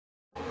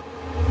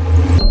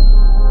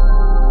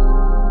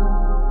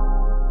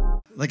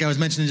Like I was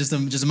mentioning just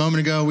a moment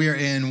ago, we are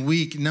in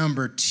week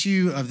number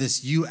 2 of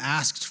this You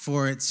Asked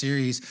For It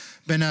series.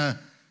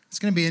 It's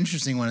going to be an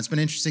interesting one. It's been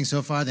interesting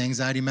so far, the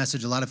anxiety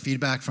message, a lot of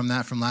feedback from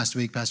that from last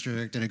week. Pastor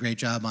Rick did a great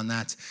job on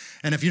that.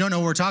 And if you don't know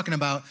what we're talking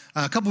about,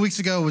 a couple weeks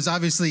ago was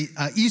obviously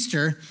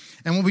Easter.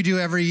 And what we do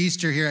every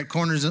Easter here at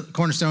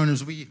Cornerstone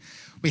is we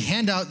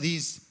hand out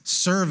these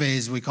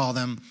surveys, we call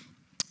them.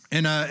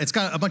 And it's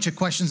got a bunch of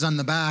questions on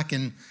the back.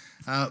 And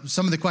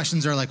some of the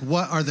questions are like,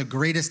 what are the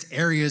greatest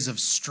areas of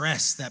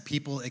stress that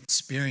people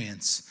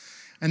experience?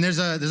 And there's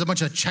a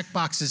bunch of check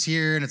boxes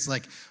here, and it's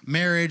like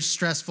marriage,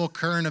 stressful,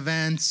 current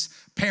events,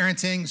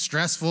 parenting,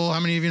 stressful. How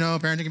many of you know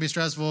parenting can be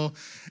stressful?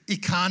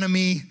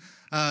 Economy,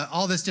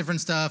 all this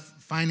different stuff,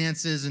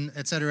 finances, and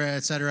et cetera,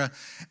 et cetera.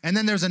 And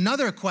then there's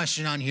another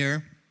question on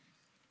here,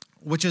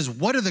 which is,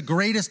 what are the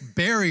greatest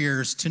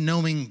barriers to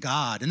knowing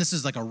God? And this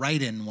is like a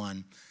write-in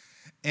one.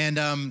 And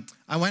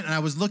I went and I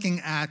was looking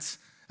at,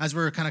 as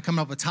we were kind of coming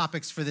up with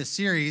topics for this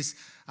series,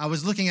 I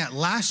was looking at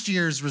last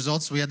year's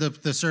results. We had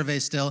the survey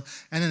still,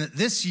 and then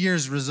this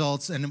year's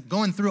results, and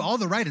going through all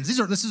the write-ins.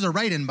 This is a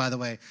write-in, by the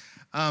way.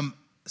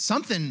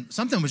 Something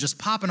was just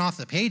popping off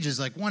the pages,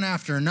 like one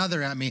after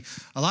another at me.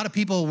 A lot of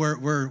people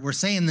were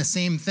saying the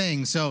same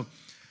thing. So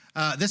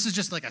this is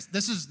just like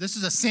this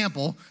is a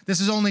sample.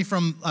 This is only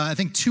from I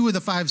think 2 of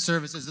the 5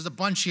 services. There's a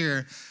bunch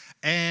here,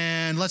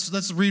 and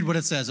let's read what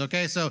it says.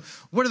 Okay, so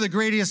what are the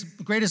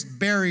greatest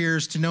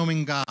barriers to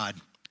knowing God?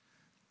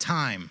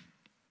 Time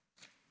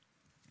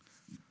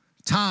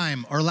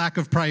or lack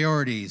of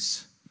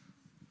priorities,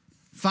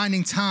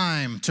 finding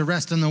time to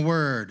rest in the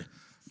Word,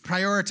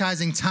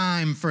 prioritizing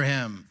time for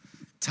Him,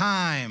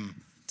 time,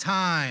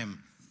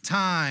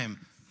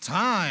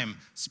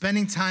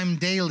 spending time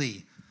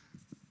daily,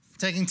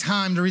 taking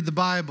time to read the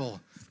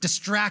Bible,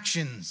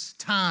 distractions,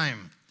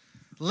 time,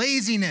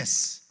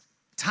 laziness,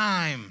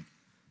 time,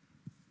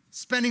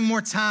 spending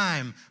more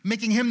time,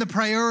 making Him the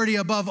priority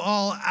above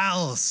all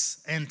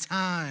else, and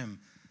time.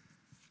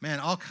 Man,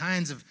 all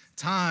kinds of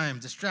time,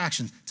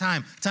 distractions,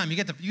 time. You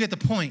get the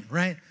point,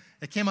 right?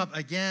 It came up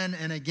again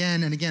and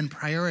again and again,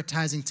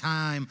 prioritizing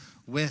time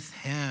with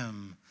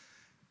Him.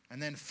 And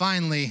then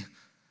finally,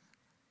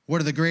 what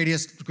are the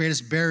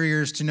greatest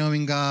barriers to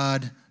knowing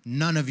God?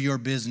 None of your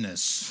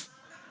business.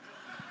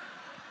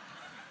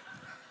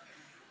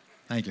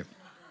 Thank you.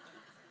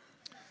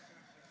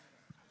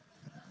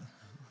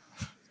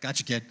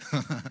 Gotcha, kid.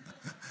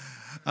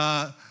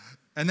 And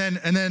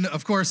then,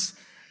 of course,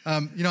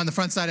 on the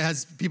front side, it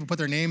has people put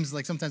their names,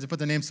 like sometimes they put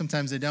their names,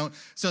 sometimes they don't.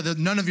 So the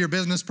none of your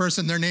business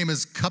person, their name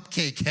is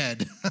Cupcake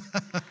Head.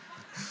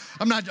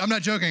 I'm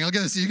not joking. I'll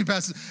give this to you. You can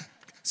pass it.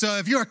 So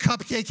if you're a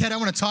Cupcake Head, I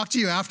want to talk to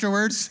you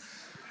afterwards.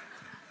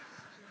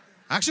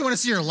 I actually want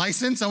to see your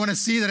license. I want to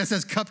see that it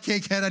says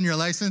Cupcake Head on your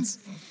license.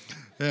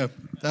 Yeah,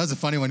 that was a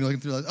funny one. You're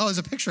looking through. Oh, there's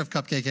a picture of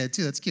Cupcake Head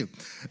too. That's cute.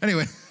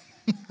 Anyway.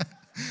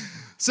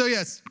 So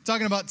yes,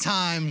 talking about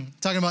time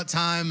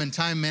and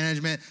time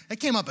management. It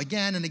came up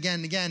again and again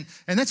and again.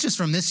 And that's just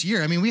from this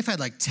year. I mean, we've had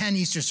like 10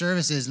 Easter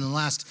services in the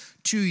last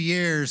 2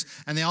 years,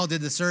 and they all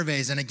did the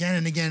surveys. And again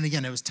and again and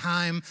again, it was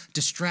time,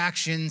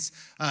 distractions,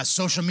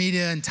 social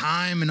media and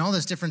time and all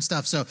this different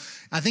stuff. So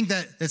I think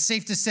that it's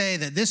safe to say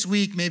that this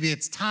week, maybe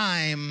it's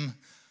time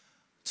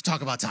to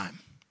talk about time.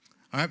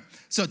 All right?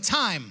 So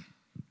time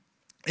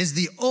is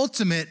the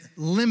ultimate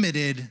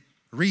limited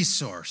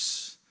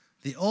resource.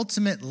 The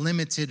ultimate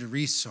limited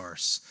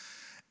resource.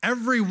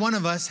 Every one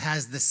of us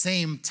has the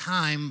same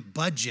time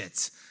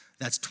budget.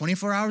 That's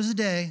 24 hours a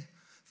day,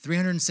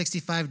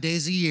 365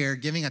 days a year,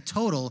 giving a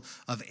total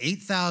of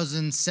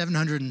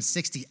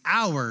 8,760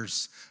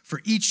 hours for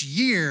each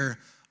year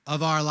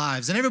of our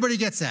lives. And everybody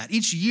gets that.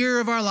 Each year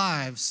of our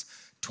lives,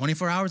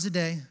 24 hours a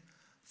day,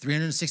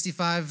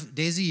 365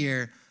 days a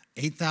year,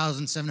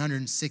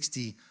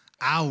 8,760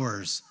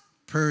 hours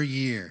per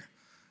year.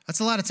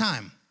 That's a lot of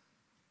time.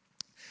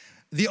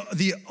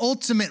 The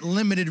ultimate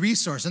limited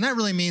resource, and that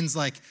really means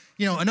like,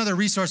 another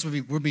resource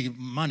would be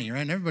money,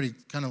 right? And everybody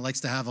kind of likes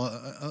to have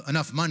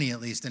enough money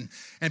at least. And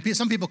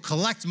some people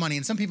collect money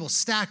and some people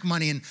stack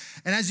money. And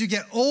as you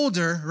get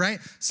older, right,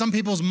 some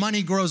people's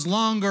money grows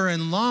longer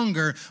and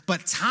longer,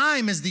 but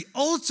time is the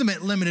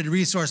ultimate limited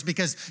resource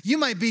because you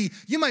might be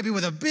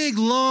with a big,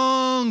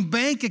 long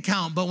bank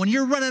account, but when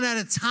you're running out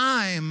of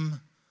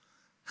time,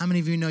 how many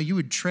of you know you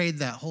would trade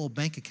that whole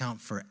bank account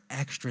for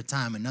extra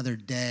time, another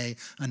day,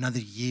 another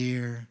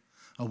year,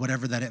 or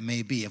whatever that it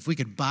may be? If we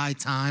could buy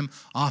time,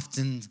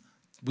 often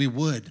we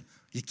would.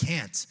 You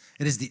can't.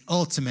 It is the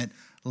ultimate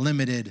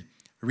limited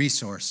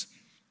resource.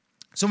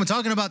 So when we're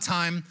talking about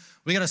time,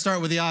 we got to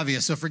start with the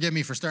obvious. So forgive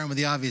me for starting with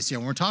the obvious here.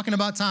 When we're talking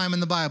about time in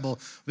the Bible,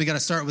 we got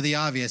to start with the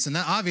obvious. And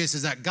that obvious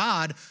is that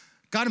God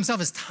Himself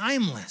is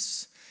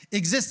timeless,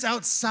 exists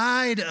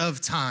outside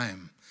of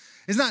time.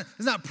 It's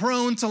not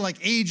prone to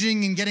like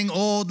aging and getting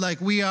old like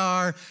we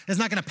are. It's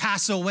not going to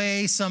pass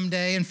away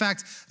someday. In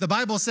fact, the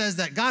Bible says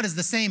that God is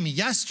the same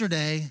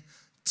yesterday,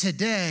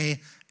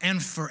 today,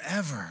 and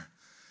forever.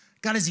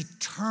 God is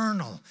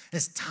eternal,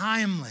 is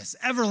timeless,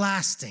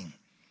 everlasting.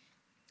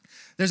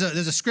 There's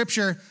a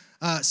scripture,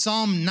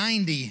 Psalm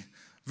 90,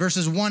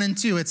 verses 1 and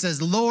 2, it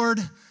says, Lord,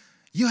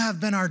 you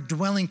have been our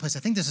dwelling place. I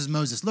think this is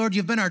Moses. Lord,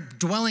 you've been our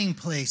dwelling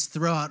place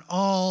throughout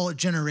all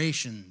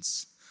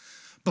generations.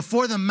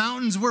 Before the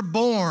mountains were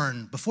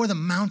born,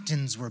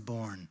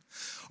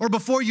 or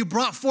before you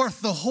brought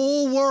forth the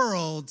whole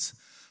world,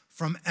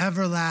 from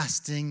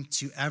everlasting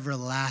to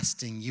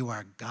everlasting, you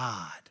are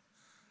God.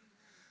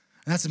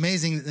 And that's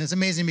amazing. That's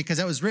amazing because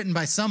that was written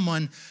by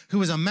someone who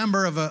was a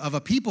member of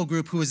a people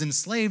group who was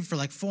enslaved for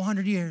like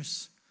 400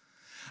 years.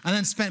 And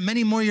then spent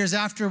many more years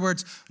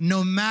afterwards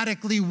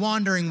nomadically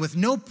wandering with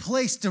no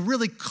place to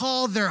really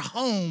call their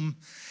home.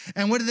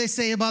 And what do they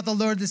say about the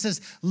Lord? It says,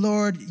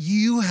 Lord,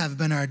 you have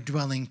been our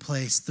dwelling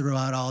place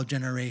throughout all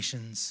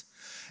generations.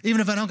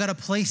 Even if I don't got a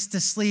place to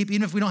sleep,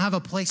 even if we don't have a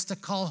place to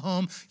call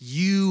home,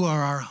 you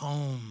are our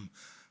home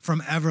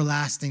from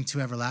everlasting to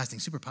everlasting.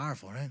 Super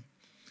powerful, right?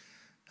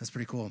 That's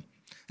pretty cool.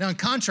 Now, in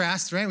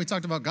contrast, right, we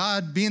talked about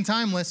God being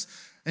timeless.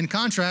 In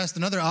contrast,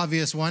 another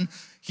obvious one,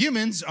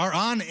 humans are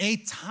on a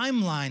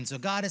timeline. So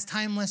God is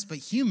timeless, but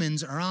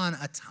humans are on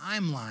a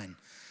timeline.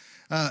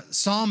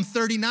 Psalm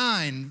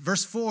 39,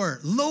 verse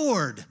 4,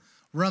 Lord,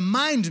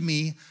 remind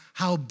me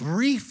how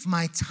brief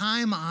my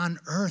time on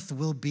earth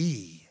will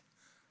be.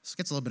 This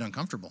gets a little bit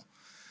uncomfortable.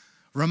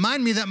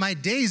 Remind me that my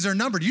days are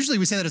numbered. Usually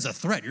we say that as a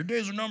threat. Your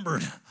days are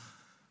numbered.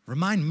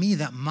 Remind me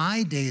that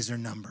my days are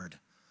numbered.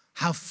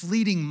 How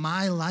fleeting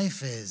my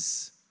life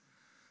is.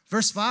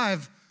 Verse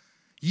 5,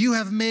 you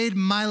have made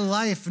my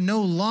life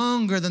no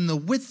longer than the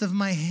width of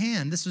my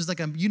hand. This was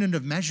like a unit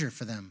of measure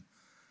for them.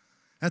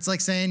 That's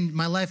like saying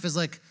my life is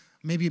like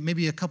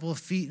maybe a couple of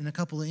feet and a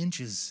couple of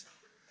inches.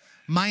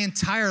 My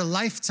entire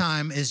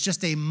lifetime is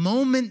just a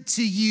moment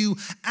to you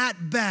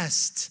at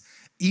best.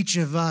 Each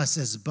of us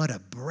is but a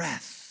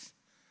breath.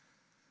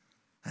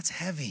 That's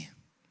heavy.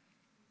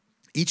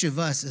 Each of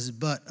us is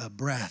but a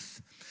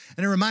breath.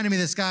 And it reminded me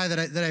of this guy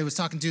that I was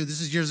talking to. This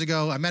was years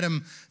ago. I met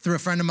him through a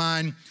friend of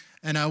mine.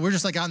 And we're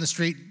just like out in the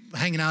street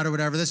hanging out or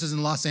whatever. This was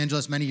in Los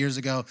Angeles many years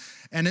ago.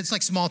 And it's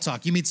like small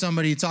talk. You meet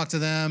somebody, you talk to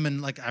them,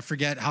 and like I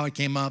forget how it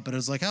came up, but it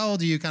was like, how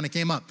old are you? Kind of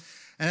came up.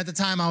 And at the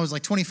time I was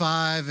like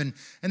 25, and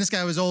this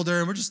guy was older,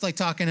 and we're just like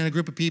talking in a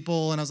group of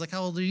people, and I was like,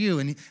 how old are you?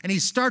 And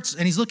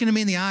he's looking at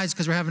me in the eyes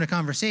because we're having a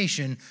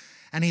conversation,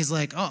 and he's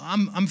like,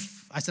 oh,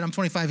 I said, I'm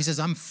 25. He says,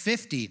 I'm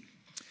 50.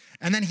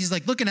 And then he's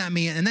like looking at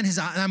me, and then and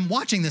I'm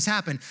watching this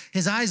happen.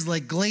 His eyes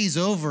like glaze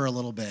over a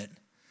little bit.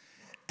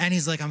 And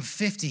he's like, I'm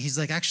 50. He's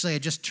like, actually, I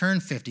just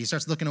turned 50. He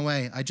starts looking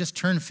away. I just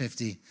turned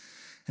 50.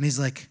 And he's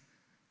like,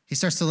 he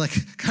starts to like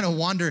kind of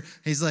wander.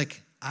 He's like,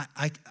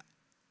 I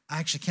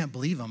actually can't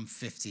believe I'm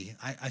 50.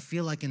 I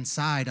feel like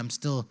inside I'm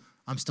still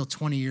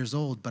 20 years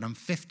old, but I'm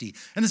 50.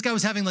 And this guy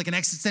was having like an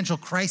existential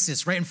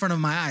crisis right in front of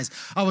my eyes.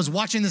 I was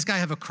watching this guy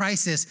have a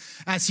crisis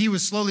as he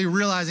was slowly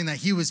realizing that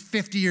he was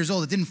 50 years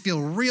old. It didn't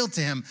feel real to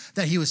him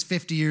that he was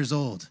 50 years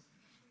old.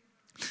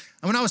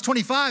 And when I was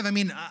 25, I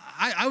mean,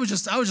 I was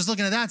just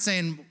looking at that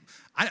saying,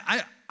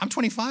 I'm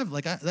 25.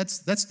 Like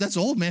that's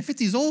old, man.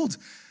 50 is old.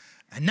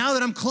 And now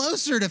that I'm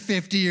closer to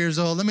 50 years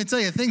old, let me tell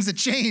you, things have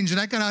changed, and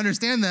I kind of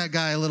understand that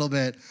guy a little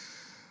bit.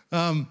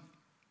 Yeah,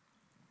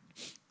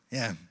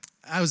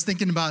 I was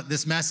thinking about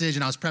this message,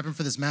 and I was prepping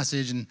for this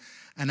message, and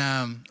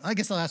I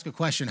guess I'll ask a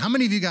question. How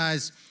many of you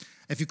guys,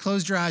 if you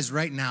closed your eyes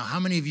right now,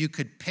 how many of you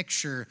could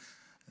picture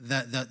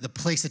the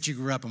place that you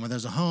grew up in, whether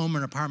there's a home or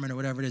an apartment or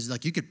whatever it is,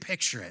 like you could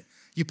picture it.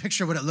 You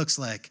picture what it looks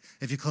like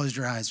if you closed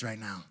your eyes right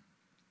now,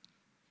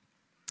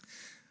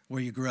 where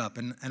you grew up.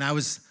 And I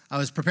was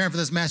preparing for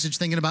this message,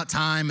 thinking about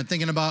time and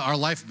thinking about our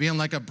life being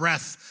like a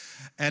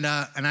breath. And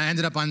I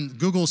ended up on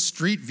Google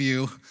Street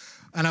View,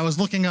 and I was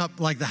looking up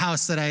like the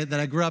house that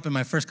I grew up in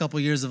my first couple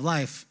years of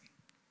life.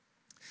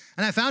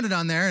 And I found it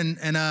on there,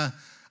 and I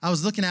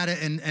was looking at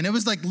it, and it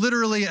was like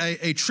literally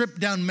a trip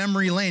down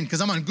memory lane,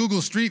 because I'm on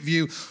Google Street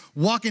View,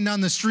 walking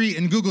down the street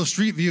in Google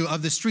Street View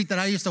of the street that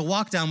I used to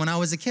walk down when I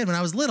was a kid, when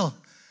I was little.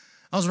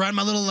 I was riding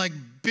my little like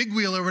big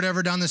wheel or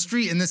whatever down the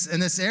street in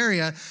this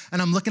area,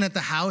 and I'm looking at the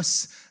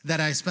house that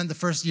I spent the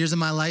first years of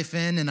my life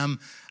in, and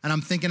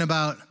I'm thinking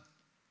about,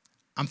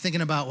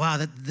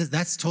 wow,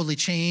 that's totally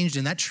changed,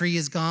 and that tree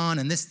is gone,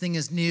 and this thing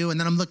is new, and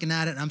then I'm looking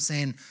at it, and I'm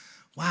saying,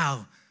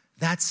 wow,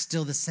 that's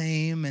still the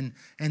same, and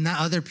that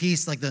other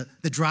piece, like the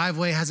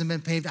driveway hasn't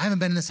been paved. I haven't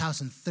been in this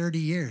house in 30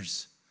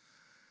 years.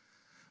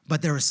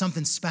 But there was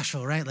something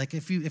special, right? Like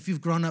if you've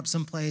grown up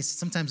someplace,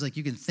 sometimes like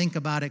you can think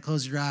about it,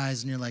 close your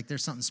eyes, and you're like,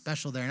 there's something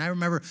special there. And I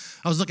remember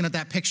I was looking at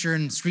that picture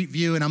in Street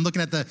View, and I'm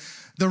looking at the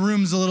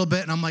rooms a little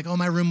bit, and I'm like, oh,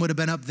 my room would have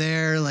been up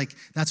there. Like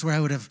that's where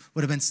I would have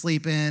been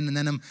sleeping. And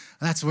then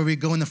that's where we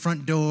go in the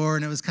front door,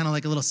 and it was kind of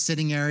like a little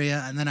sitting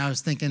area. And then I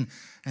was thinking,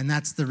 and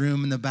that's the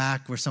room in the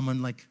back where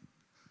someone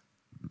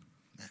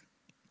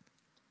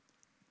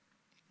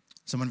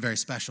very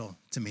special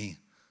to me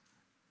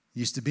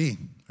used to be,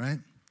 right?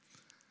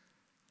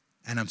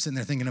 And I'm sitting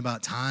there thinking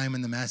about time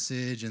and the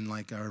message, and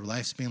like our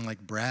lives being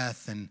like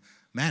breath. And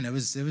man, it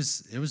was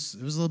a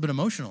little bit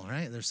emotional,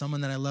 right? There's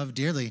someone that I love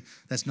dearly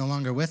that's no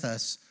longer with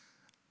us,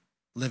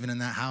 living in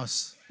that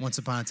house once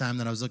upon a time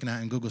that I was looking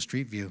at in Google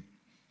Street View.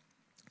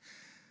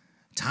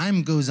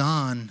 Time goes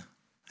on,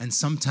 And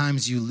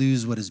sometimes you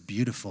lose what is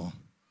beautiful,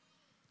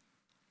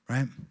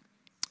 right?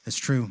 It's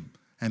true.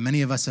 And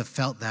many of us have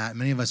felt that.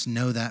 Many of us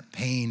know that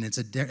pain. It's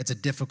a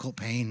difficult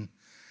pain.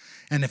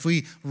 And if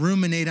we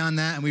ruminate on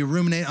that and we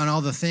ruminate on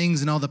all the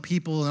things and all the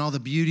people and all the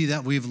beauty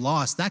that we've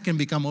lost, that can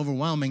become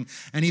overwhelming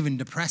and even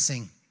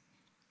depressing.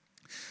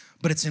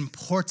 But it's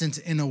important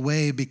in a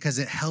way because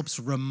it helps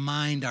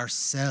remind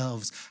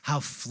ourselves how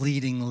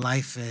fleeting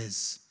life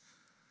is.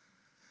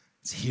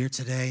 It's here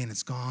today and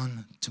it's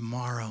gone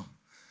tomorrow.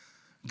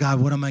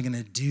 God, what am I going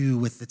to do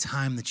with the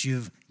time that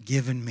you've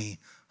given me?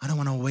 I don't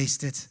want to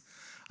waste it.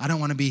 I don't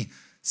want to be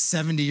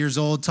 70 years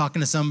old talking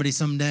to somebody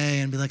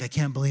someday and be like, I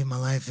can't believe my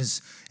life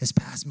has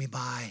passed me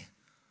by.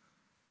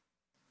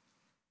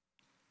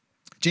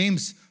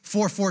 James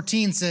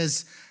 4:14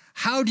 says,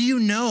 how do you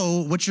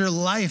know what your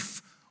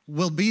life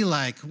will be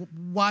like?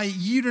 Why,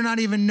 you do not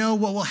even know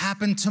what will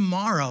happen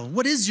tomorrow.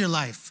 What is your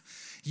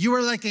life? You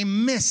are like a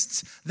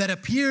mist that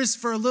appears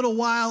for a little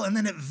while and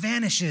then it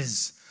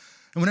vanishes.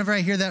 And whenever I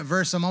hear that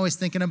verse, I'm always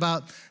thinking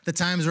about the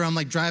times where I'm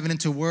like driving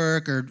into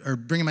work or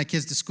bringing my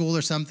kids to school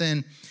or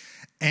something.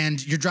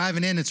 And you're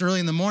driving in, it's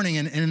early in the morning,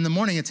 and in the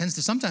morning it tends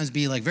to sometimes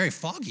be like very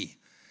foggy.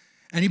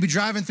 And you'd be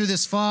driving through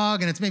this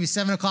fog, and it's maybe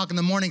 7 o'clock in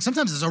the morning.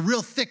 Sometimes it's a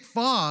real thick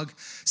fog,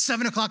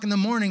 7 o'clock in the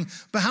morning.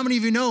 But how many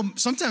of you know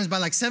sometimes by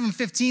like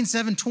 7:15,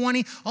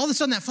 7:20, all of a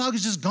sudden that fog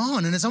is just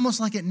gone, and it's almost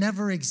like it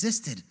never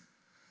existed.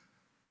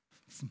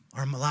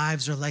 Our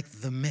lives are like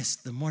the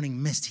mist, the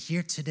morning mist,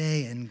 here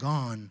today and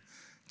gone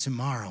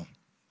tomorrow.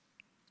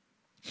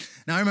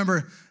 Now, I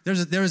remember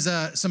there was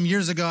some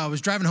years ago, I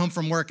was driving home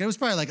from work. It was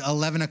probably like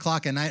 11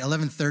 o'clock at night,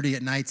 11:30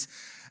 at night.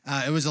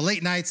 It was a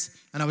late night,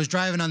 and I was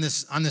driving on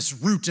this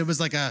route. It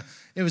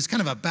was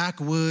kind of a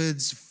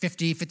backwoods,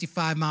 50,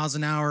 55 miles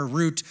an hour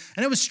route,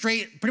 and it was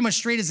straight, pretty much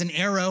straight as an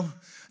arrow.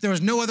 There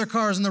was no other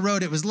cars on the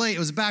road. It was late. It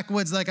was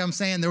backwoods, like I'm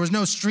saying. There was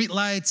no street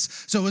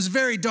lights, so it was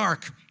very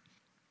dark.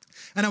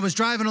 And I was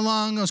driving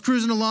along, I was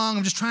cruising along,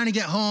 I'm just trying to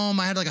get home.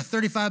 I had like a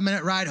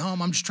 35-minute ride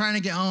home. I'm just trying to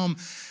get home.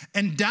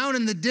 And down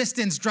in the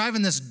distance,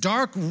 driving this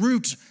dark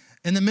route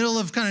in the middle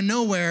of kind of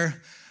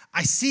nowhere,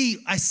 I see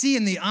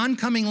in the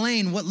oncoming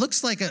lane what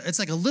looks like it's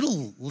like a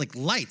little like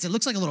light. It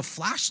looks like a little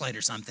flashlight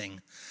or something.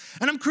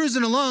 And I'm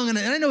cruising along, and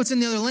I know it's in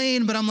the other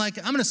lane, but I'm like,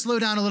 I'm gonna slow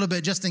down a little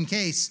bit just in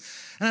case.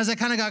 And as I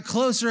kind of got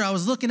closer, I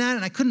was looking at it,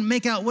 and I couldn't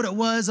make out what it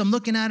was. I'm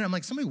looking at it, I'm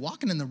like, somebody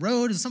walking in the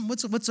road? Is something,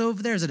 what's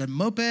over there? Is it a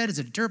moped? Is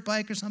it a dirt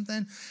bike or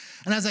something?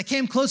 And as I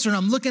came closer, and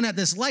I'm looking at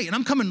this light, and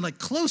I'm coming like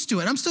close to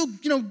it. I'm still,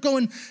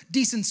 going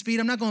decent speed.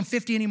 I'm not going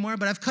 50 anymore,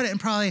 but I've cut it in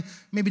probably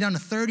maybe down to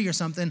 30 or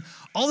something.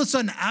 All of a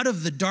sudden, out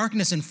of the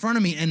darkness in front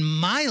of me, in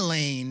my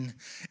lane,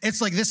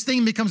 it's like this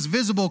thing becomes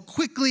visible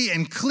quickly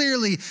and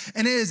clearly,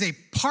 and it is a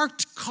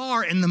parked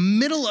car in the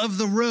middle of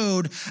the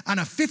road on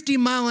a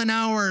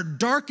 50-mile-an-hour,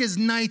 dark as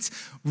night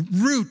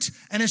route,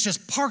 and it's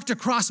just parked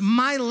across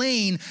my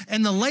lane,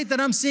 and the light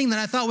that I'm seeing that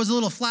I thought was a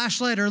little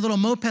flashlight or a little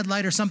moped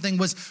light or something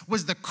was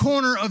the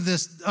corner of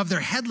their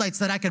headlights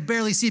that I could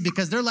barely see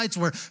because their lights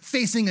were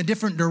facing a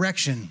different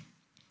direction.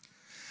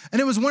 And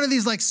it was one of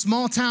these like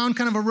small town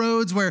kind of a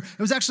roads where it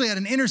was actually at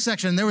an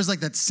intersection. There was like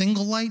that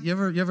single light. You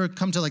ever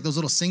come to like those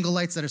little single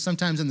lights that are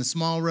sometimes in the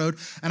small road?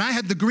 And I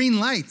had the green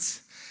light.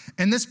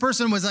 And this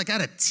person was like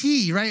at a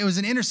T, right? It was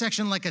an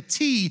intersection like a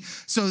T.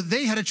 So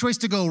they had a choice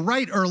to go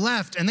right or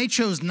left, and they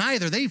chose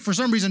neither. They, for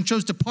some reason,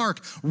 chose to park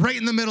right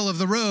in the middle of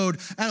the road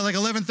at like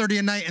 11:30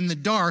 at night in the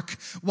dark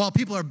while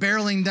people are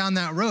barreling down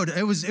that road.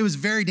 It was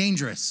very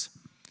dangerous.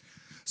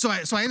 So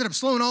I ended up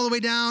slowing all the way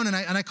down, and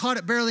I caught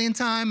it barely in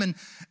time.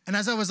 And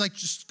as I was like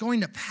just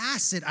going to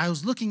pass it, I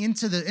was looking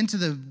into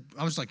the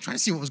I was like trying to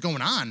see what was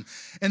going on.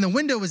 And the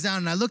window was down,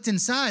 and I looked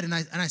inside, and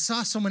I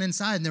saw someone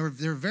inside, and they were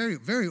very,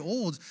 very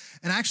old.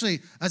 And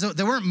actually,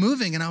 they weren't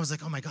moving, and I was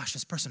like, oh my gosh,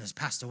 this person has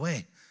passed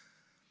away.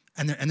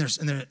 And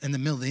they're in the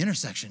middle of the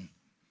intersection.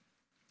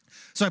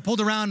 So I pulled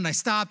around and I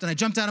stopped and I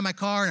jumped out of my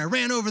car and I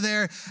ran over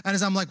there. And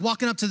as I'm like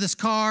walking up to this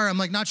car, I'm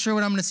like not sure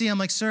what I'm gonna see. I'm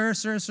like, sir.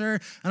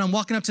 And I'm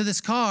walking up to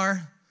this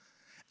car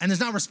and it's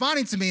not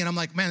responding to me. And I'm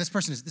like, man, this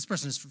person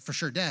is for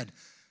sure dead.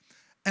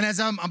 And as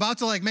I'm about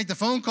to like make the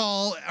phone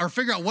call or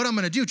figure out what I'm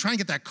gonna do, try and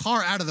get that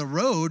car out of the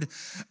road,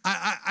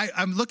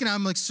 I'm looking at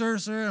him like, sir.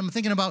 I'm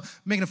thinking about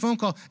making a phone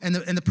call. And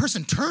the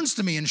person turns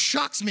to me and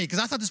shocks me because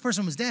I thought this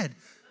person was dead.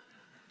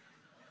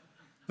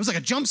 It was like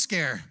a jump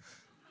scare.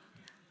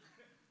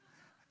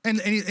 And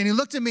he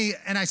looked at me,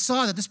 and I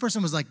saw that this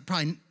person was like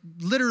probably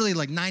literally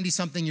like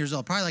 90-something years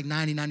old, probably like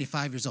 90,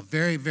 95 years old,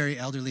 very, very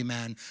elderly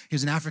man. He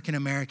was an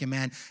African-American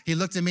man. He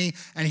looked at me,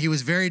 and he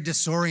was very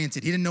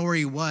disoriented. He didn't know where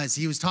he was.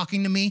 He was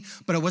talking to me,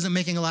 but it wasn't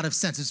making a lot of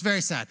sense. It's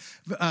very sad.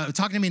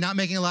 Talking to me, not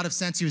making a lot of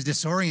sense. He was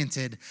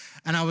disoriented.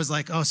 And I was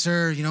like, oh,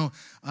 sir,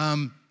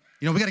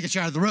 we got to get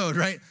you out of the road,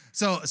 right?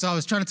 So I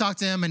was trying to talk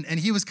to him, and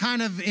he was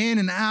kind of in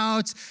and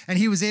out, and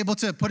he was able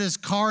to put his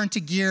car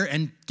into gear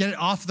and get it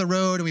off the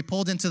road, and we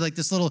pulled into like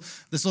this little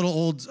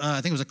old,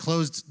 I think it was a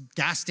closed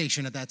gas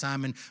station at that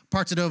time, and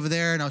parked it over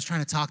there, and I was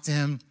trying to talk to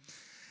him,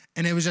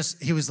 and it was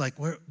just, he was like,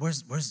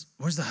 where's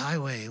the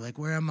highway? Like,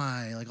 where am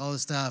I? Like all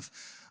this stuff.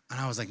 And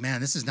I was like,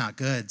 man, this is not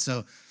good.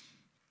 So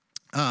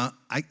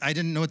I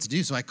didn't know what to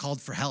do, so I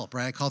called for help,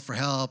 right? I called for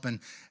help, and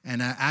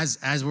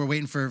as we're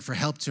waiting for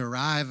help to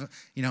arrive,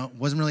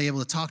 wasn't really able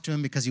to talk to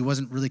him because he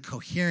wasn't really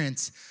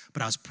coherent,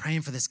 but I was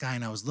praying for this guy,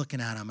 and I was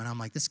looking at him, and I'm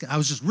like, this guy, I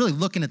was just really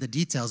looking at the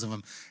details of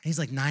him, and he's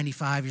like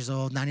 95 years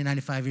old,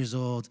 95 years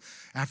old,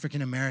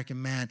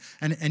 African-American man,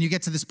 and you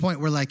get to this point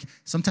where, like,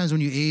 sometimes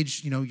when you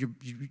age,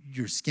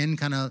 your skin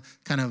kind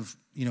of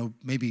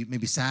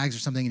maybe sags or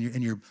something,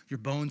 and your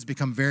bones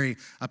become very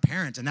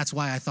apparent. And that's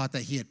why I thought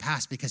that he had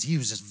passed, because he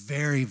was just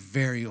very,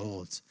 very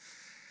old.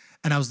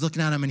 And I was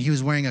looking at him, and he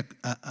was wearing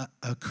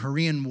a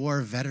Korean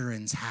War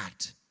veteran's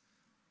hat.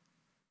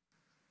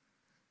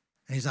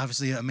 And he's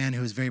obviously a man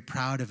who was very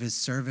proud of his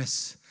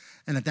service.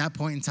 And at that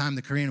point in time,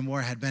 the Korean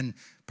War had been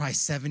probably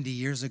 70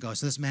 years ago.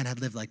 So this man had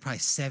lived like probably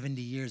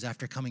 70 years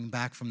after coming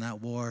back from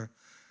that war.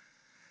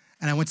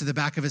 And I went to the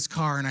back of his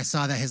car, and I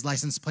saw that his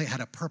license plate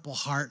had a Purple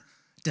Heart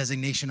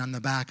designation on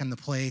the back on the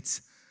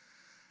plate.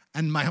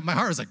 And my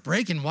heart was like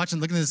breaking,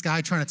 looking at this guy,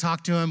 trying to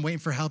talk to him, waiting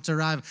for help to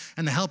arrive.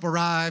 And the help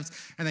arrived,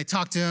 and they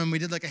talked to him. We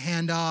did like a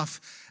handoff.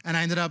 And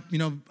I ended up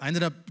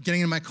getting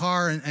in my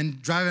car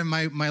and driving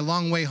my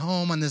long way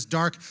home on this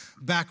dark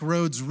back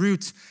roads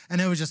route.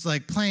 And it was just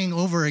like playing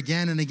over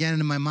again and again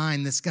in my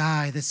mind, this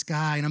guy.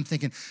 And I'm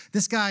thinking,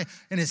 this guy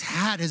in his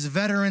hat, his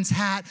veteran's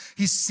hat,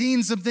 he's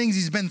seen some things.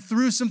 He's been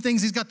through some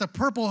things. He's got the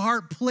Purple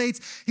Heart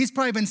plates. He's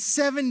probably been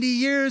 70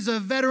 years a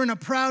veteran, a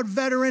proud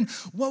veteran.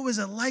 What was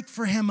it like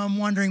for him, I'm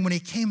wondering, when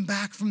he came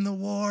back from the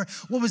war?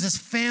 What was his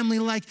family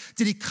like?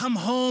 Did he come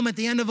home at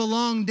the end of a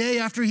long day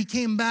after he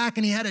came back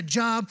and he had a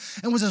job?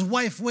 And was his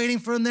wife waiting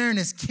for him there, and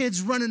his kids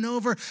running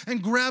over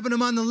and grabbing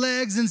him on the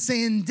legs and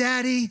saying,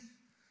 "Daddy"?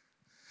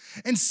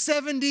 And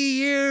 70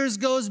 years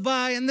goes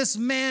by, and this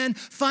man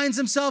finds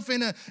himself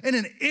in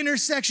an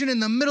intersection in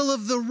the middle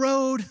of the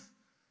road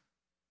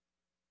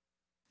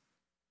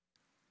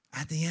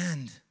at the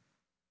end.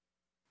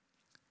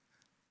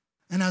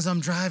 And as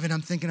I'm driving,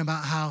 I'm thinking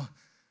about how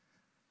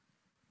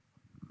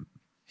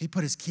he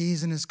put his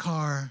keys in his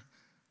car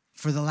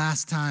for the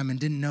last time and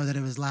didn't know that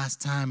it was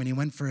last time, and he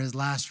went for his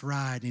last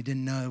ride, and he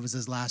didn't know it was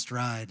his last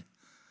ride.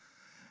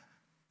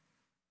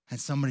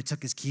 And somebody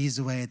took his keys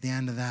away at the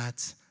end of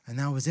that, and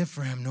that was it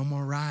for him, no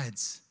more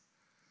rides.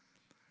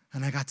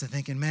 And I got to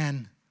thinking,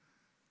 man,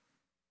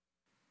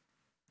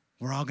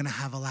 we're all gonna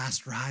have a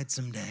last ride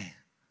someday.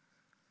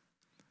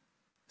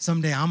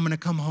 Someday I'm gonna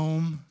come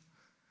home,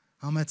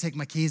 I'm gonna take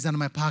my keys out of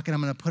my pocket,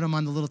 I'm gonna put them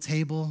on the little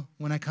table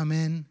when I come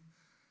in.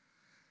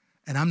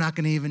 And I'm not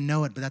going to even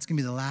know it, but that's going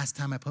to be the last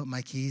time I put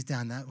my keys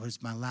down. That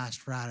was my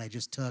last ride I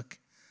just took.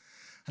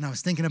 And I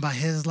was thinking about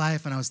his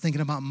life, and I was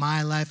thinking about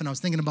my life, and I was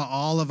thinking about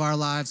all of our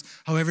lives,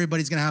 how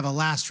everybody's going to have a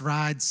last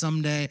ride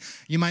someday.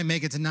 You might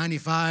make it to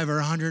 95 or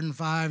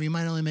 105. You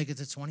might only make it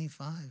to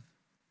 25.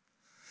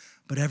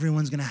 But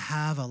everyone's going to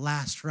have a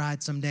last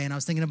ride someday. And I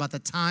was thinking about the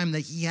time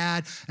that he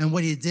had and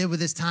what he did with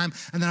his time.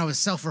 And then I was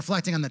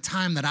self-reflecting on the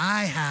time that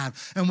I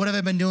have and what have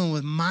I been doing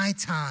with my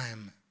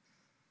time.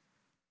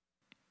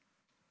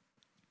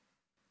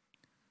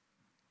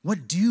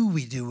 What do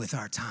we do with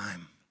our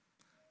time?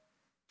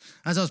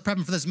 As I was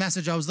prepping for this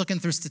message, I was looking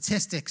through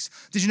statistics.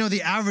 Did you know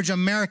the average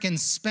American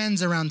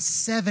spends around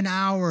 7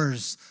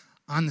 hours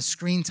on the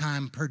screen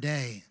time per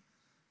day?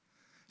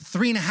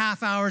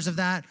 3.5 hours of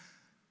that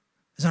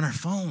is on our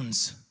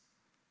phones,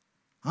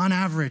 on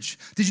average.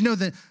 Did you know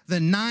that the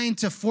 9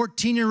 to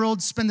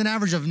 14-year-olds spend an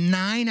average of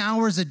 9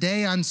 hours a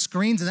day on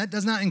screens? And that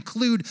does not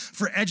include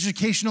for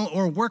educational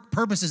or work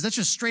purposes. That's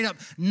just straight up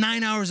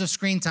 9 hours of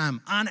screen time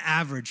on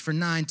average for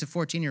 9 to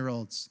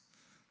 14-year-olds.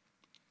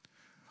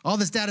 All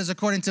this data is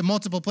according to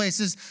multiple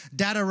places,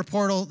 Data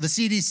Reportal, the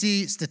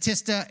CDC,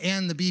 Statista,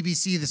 and the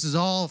BBC. This is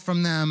all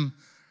from them,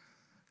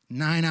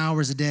 9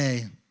 hours a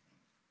day.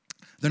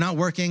 They're not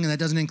working, and that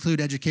doesn't include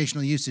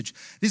educational usage.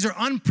 These are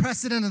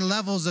unprecedented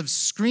levels of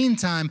screen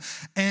time,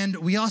 and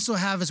we also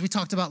have, as we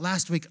talked about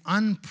last week,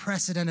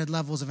 unprecedented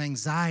levels of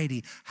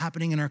anxiety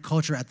happening in our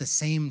culture at the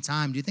same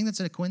time. Do you think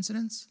that's a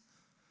coincidence?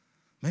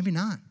 Maybe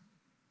not.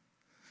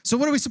 So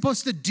what are we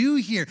supposed to do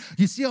here?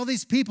 You see all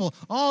these people.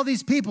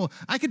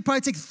 I could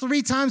probably take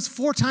 3 times,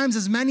 4 times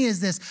as many as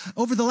this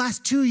over the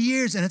last 2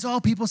 years, and it's all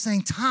people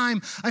saying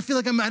time. I feel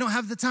like I don't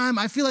have the time.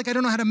 I feel like I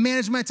don't know how to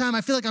manage my time.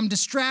 I feel like I'm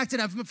distracted.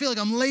 I feel like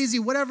I'm lazy,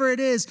 whatever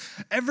it is.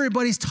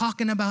 Everybody's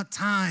talking about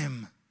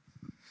time.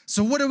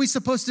 So what are we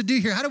supposed to do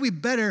here? How do we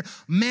better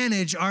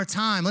manage our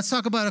time? Let's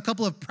talk about a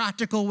couple of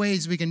practical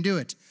ways we can do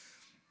it.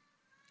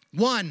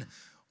 1,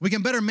 we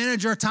can better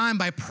manage our time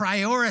by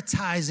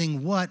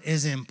prioritizing what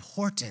is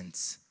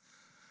important.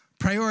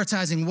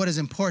 Prioritizing what is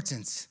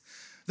important.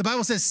 The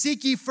Bible says,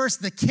 seek ye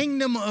first the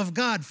kingdom of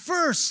God.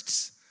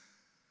 First.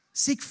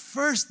 Seek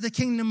first the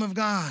kingdom of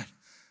God.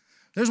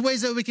 There's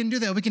ways that we can do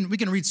that. We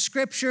can read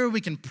scripture.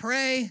 We can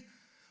pray.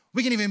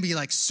 We can even be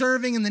like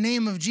serving in the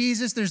name of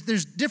Jesus.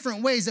 There's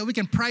different ways that we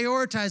can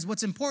prioritize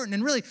what's important.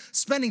 And really,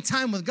 spending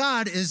time with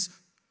God is,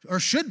 or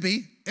should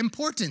be,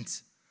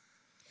 important.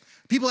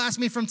 People ask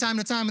me from time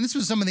to time, and this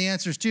was some of the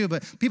answers too,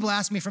 but people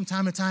ask me from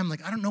time to time,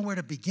 like, I don't know where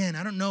to begin.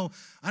 I don't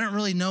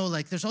really know,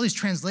 like, there's all these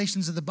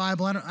translations of the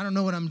Bible. I don't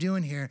know what I'm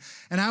doing here.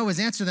 And I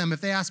always answer them,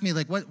 if they ask me,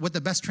 like, what the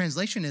best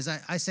translation is,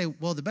 I say,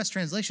 well, the best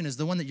translation is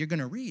the one that you're going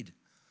to read.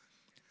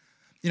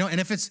 And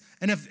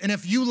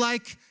if you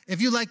like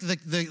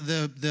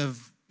the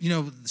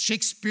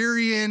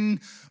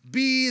Shakespearean,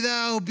 be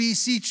thou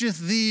beseecheth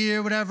thee,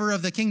 or whatever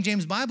of the King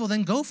James Bible,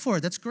 then go for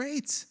it. That's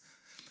great.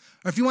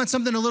 Or if you want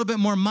something a little bit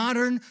more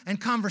modern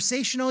and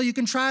conversational, you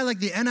can try like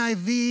the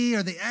NIV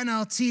or the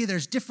NLT.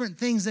 There's different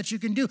things that you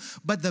can do,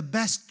 but the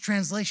best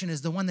translation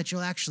is the one that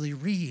you'll actually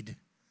read.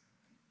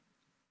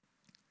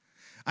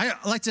 I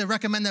like to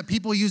recommend that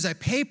people use a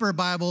paper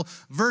Bible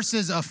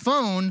versus a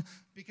phone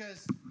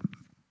because,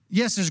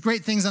 yes, there's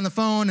great things on the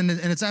phone, and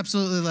it's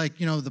absolutely like,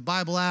 the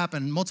Bible app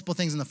and multiple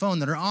things on the phone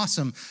that are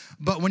awesome.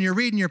 But when you're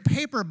reading your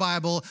paper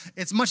Bible,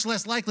 it's much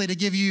less likely to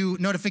give you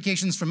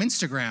notifications from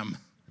Instagram.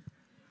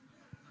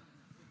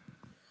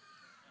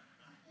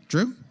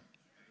 True?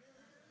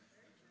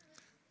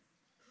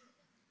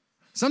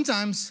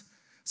 Sometimes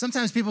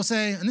people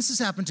say, and this has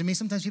happened to me,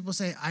 sometimes people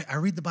say, I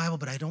read the Bible,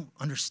 but I don't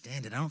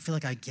understand it. I don't feel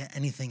like I get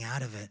anything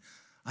out of it.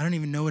 I don't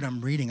even know what I'm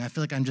reading. I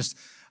feel like I'm just,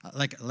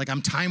 like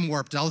I'm time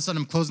warped. All of a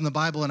sudden I'm closing the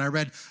Bible and I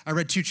read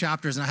 2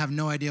 chapters and I have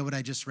no idea what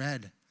I just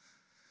read.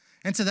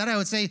 And to that, I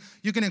would say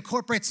you can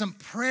incorporate some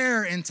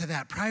prayer into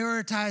that.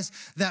 Prioritize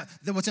that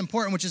what's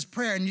important, which is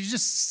prayer. And you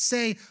just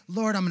say,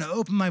 Lord, I'm going to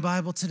open my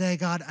Bible today,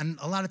 God. And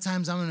a lot of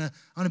times I'm going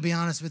to be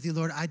honest with you,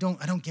 Lord, I don't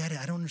get it.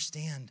 I don't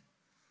understand.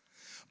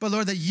 But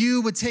Lord, that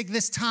you would take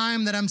this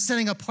time that I'm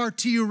setting apart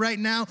to you right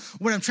now,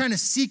 where I'm trying to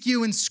seek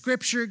you in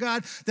Scripture,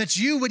 God, that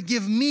you would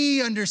give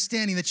me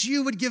understanding, that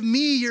you would give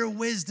me your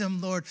wisdom,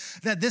 Lord,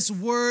 that this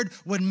word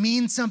would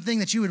mean something,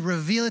 that you would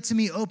reveal it to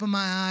me, open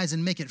my eyes,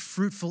 and make it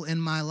fruitful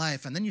in my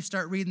life. And then you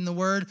start reading the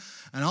word,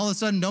 and all of a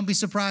sudden, don't be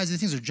surprised,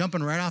 these things are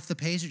jumping right off the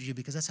page at you,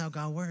 because that's how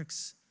God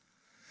works.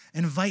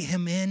 Invite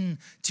him in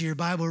to your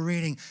Bible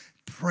reading.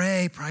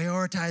 Pray,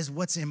 prioritize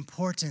what's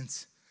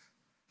important.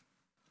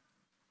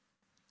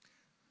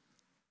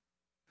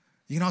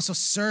 You can also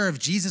serve.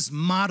 Jesus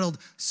modeled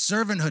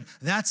servanthood.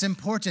 That's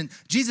important.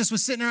 Jesus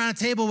was sitting around a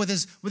table with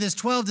his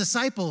 12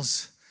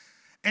 disciples,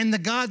 and the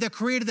God that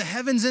created the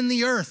heavens and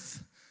the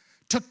earth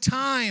took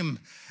time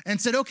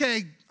and said,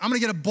 okay, I'm going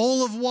to get a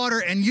bowl of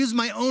water and use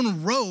my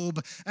own robe,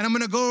 and I'm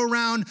going to go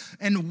around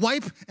and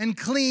wipe and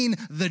clean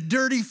the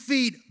dirty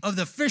feet of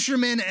the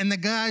fishermen and the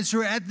guys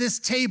who are at this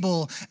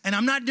table. And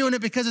I'm not doing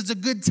it because it's a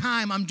good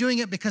time. I'm doing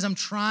it because I'm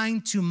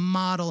trying to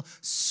model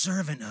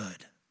servanthood.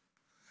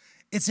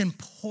 It's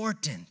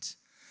important.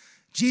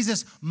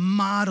 Jesus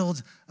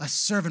modeled a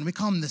servant. We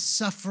call him the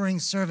suffering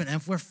servant.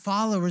 And if we're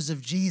followers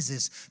of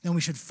Jesus, then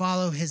we should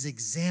follow his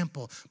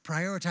example.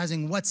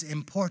 Prioritizing what's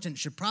important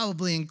should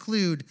probably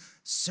include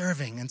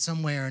serving in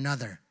some way or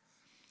another.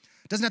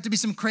 It doesn't have to be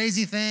some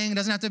crazy thing. It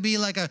doesn't have to be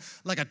like a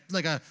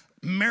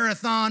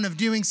marathon of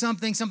doing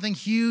something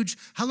huge.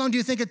 How long do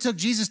you think it took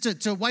Jesus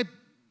to wipe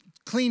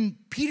clean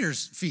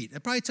Peter's feet?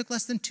 It probably took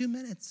less than 2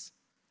 minutes.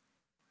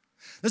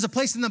 There's a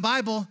place in the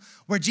Bible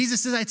where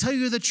Jesus says, I tell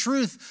you the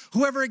truth,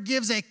 whoever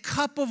gives a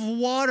cup of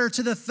water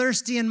to the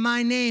thirsty in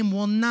my name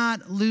will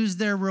not lose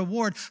their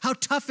reward. How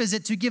tough is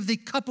it to give the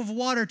cup of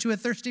water to a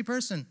thirsty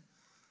person?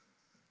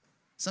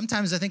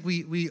 Sometimes I think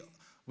we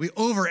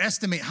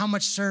overestimate how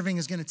much serving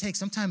is going to take.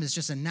 Sometimes it's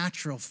just a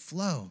natural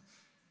flow.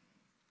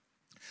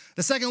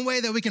 The second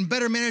way that we can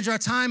better manage our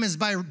time is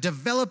by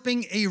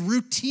developing a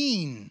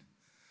routine.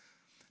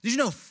 Did you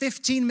know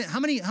 15 minutes, how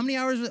many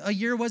hours a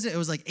year was it? It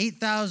was like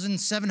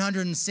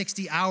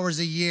 8,760 hours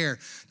a year.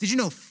 Did you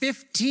know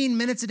 15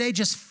 minutes a day,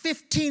 just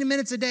 15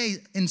 minutes a day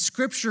in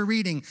scripture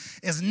reading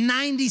is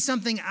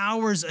 90-something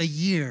hours a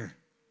year?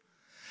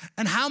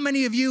 And how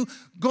many of you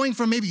going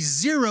from maybe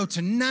 0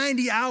 to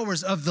 90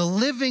 hours of the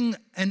living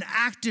and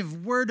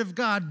active word of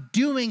God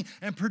doing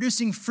and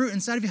producing fruit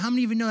inside of you, how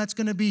many of you know that's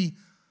going to be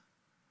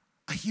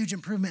a huge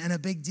improvement and a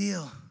big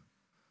deal?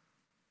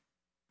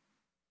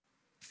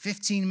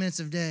 15 minutes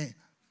a day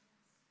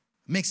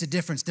makes a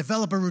difference.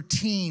 Develop a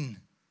routine.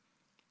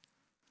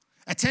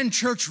 Attend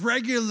church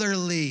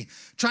regularly.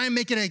 Try and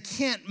make it a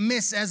can't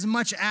miss as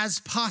much as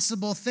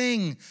possible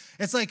thing.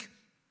 It's like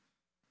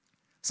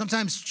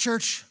sometimes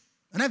church,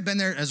 and I've been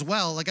there as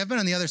well. Like I've been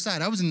on the other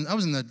side. I was in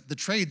the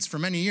trades for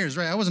many years,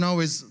 right? I wasn't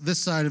always this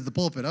side of the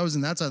pulpit. I was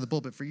in that side of the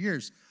pulpit for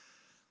years.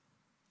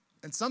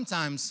 And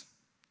sometimes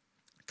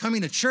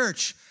coming to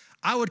church,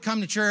 I would come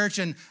to church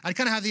and I'd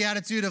kind of have the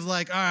attitude of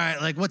like, all right,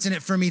 like what's in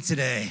it for me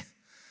today?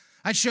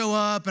 I'd show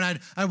up and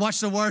I'd watch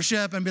the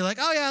worship and be like,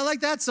 oh yeah, I like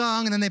that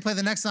song. And then they play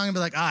the next song and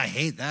be like, oh, I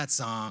hate that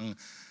song.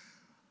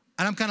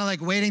 And I'm kind of like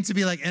waiting to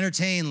be like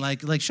entertained,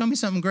 like show me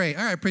something great.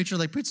 All right, preacher,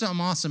 like preach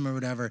something awesome or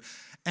whatever.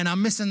 And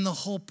I'm missing the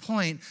whole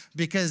point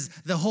because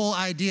the whole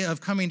idea of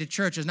coming to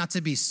church is not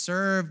to be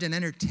served and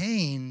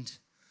entertained,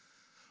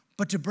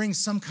 but to bring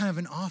some kind of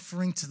an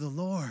offering to the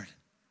Lord.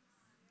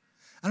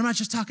 And I'm not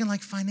just talking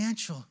like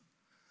financial.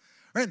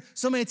 right?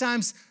 So many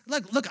times,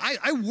 look,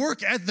 I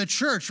work at the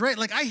church, right?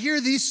 Like I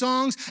hear these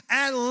songs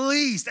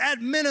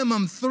at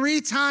minimum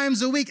 3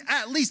 times a week,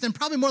 at least, and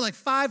probably more like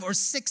 5 or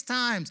 6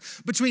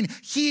 times between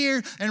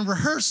here and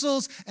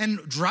rehearsals and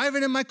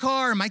driving in my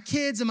car and my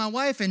kids and my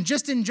wife and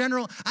just in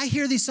general. I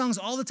hear these songs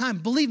all the time.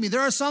 Believe me,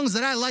 there are songs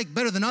that I like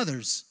better than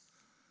others.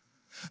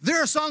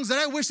 There are songs that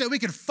I wish that we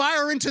could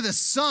fire into the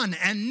sun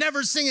and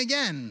never sing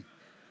again.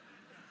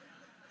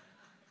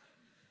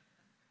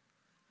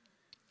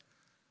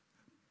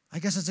 I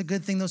guess it's a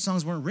good thing those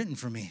songs weren't written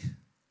for me.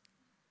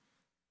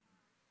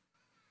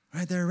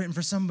 Right? They were written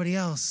for somebody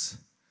else.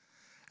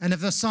 And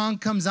if the song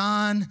comes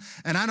on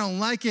and I don't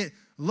like it,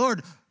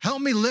 Lord, help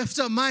me lift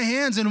up my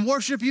hands and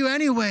worship you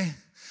anyway.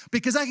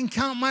 Because I can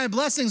count my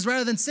blessings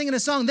rather than singing a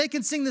song. They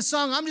can sing the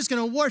song. I'm just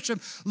going to worship.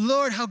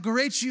 Lord, how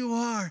great you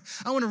are.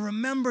 I want to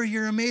remember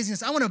your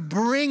amazingness. I want to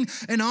bring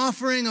an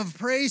offering of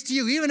praise to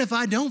you, even if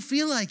I don't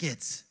feel like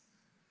it.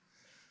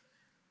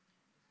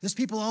 There's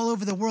people all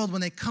over the world,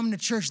 when they come to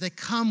church, they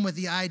come with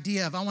the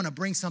idea of, I want to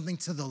bring something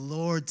to the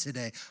Lord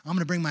today. I'm going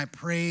to bring my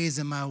praise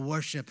and my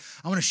worship.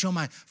 I want to show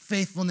my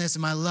faithfulness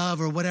and my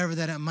love or whatever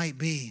that it might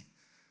be.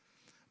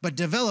 But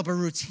develop a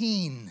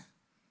routine.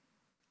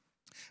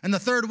 And the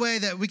third way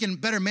that we can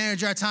better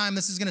manage our time,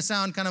 this is going to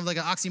sound kind of like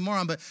an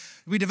oxymoron, but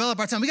we develop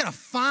our time. We got to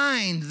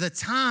find the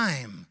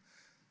time.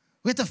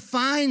 We have to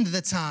find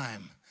the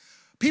time.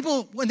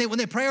 People, when they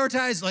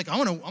prioritize, like, I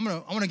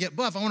want to get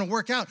buff, I want to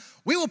work out,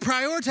 we will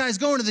prioritize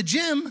going to the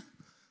gym.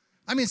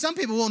 I mean, some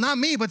people will, not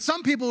me, but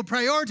some people will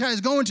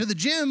prioritize going to the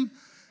gym.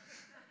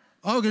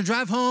 Oh, I'm going to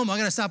drive home. I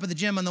got to stop at the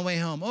gym on the way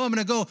home. Oh, I'm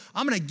going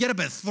to get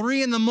up at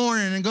 3 a.m.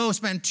 and go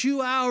spend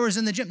 2 hours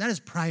in the gym. That is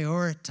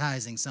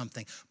prioritizing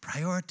something.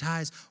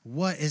 Prioritize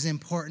what is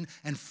important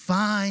and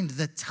find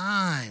the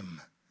time.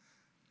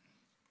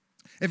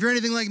 If you're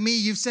anything like me,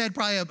 you've said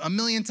probably a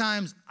million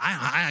times,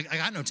 I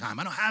got no time.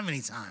 I don't have any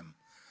time.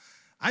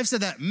 I've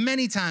said that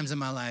many times in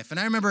my life. And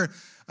I remember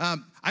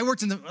I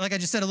worked like I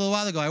just said a little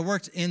while ago, I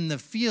worked in the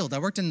field. I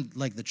worked in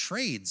like the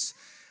trades.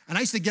 And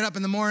I used to get up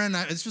in the morning.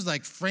 This was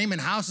like framing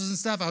houses and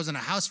stuff. I was in a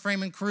house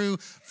framing crew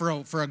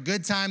for a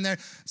good time there.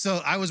 So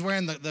I was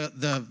wearing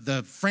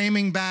the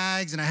framing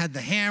bags, and I had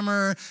the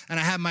hammer, and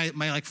I had my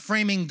like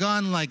framing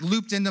gun like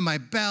looped into my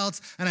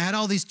belt, and I had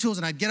all these tools.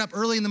 And I'd get up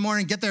early in the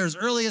morning, get there as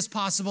early as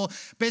possible,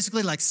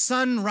 basically like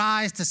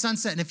sunrise to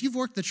sunset. And if you've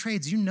worked the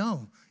trades, you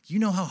know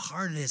how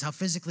hard it is, how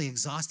physically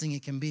exhausting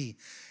it can be.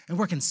 And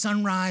working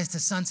sunrise to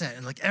sunset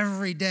and like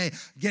every day,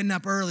 getting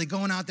up early,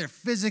 going out there,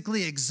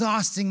 physically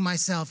exhausting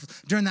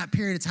myself during that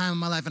period of time in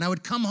my life. And I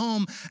would come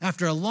home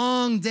after a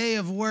long day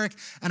of work,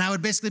 and I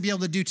would basically be able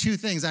to do 2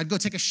 things. I'd go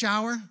take a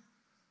shower,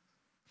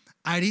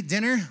 I'd eat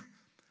dinner,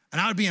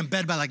 and I would be in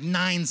bed by like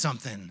 9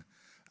 something.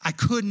 I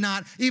could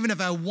not, even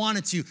if I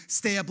wanted to,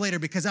 stay up later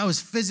because I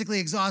was physically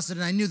exhausted,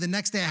 and I knew the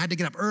next day I had to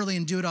get up early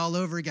and do it all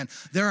over again.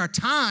 There are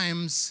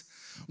times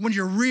when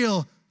you're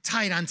real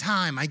tight on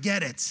time. I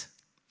get it.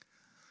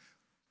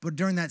 But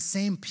during that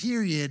same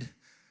period,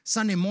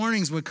 Sunday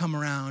mornings would come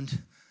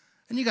around,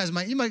 and you guys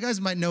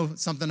might know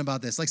something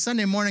about this. Like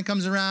Sunday morning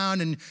comes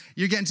around, and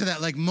you're getting to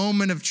that like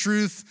moment of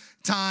truth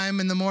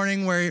time in the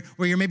morning where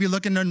you're maybe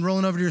looking and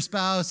rolling over to your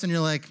spouse, and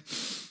you're like,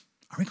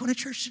 "Are we going to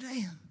church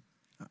today?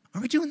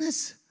 Are we doing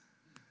this?"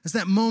 It's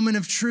that moment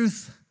of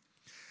truth.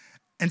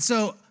 And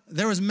so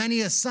there was many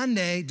a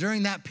Sunday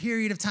during that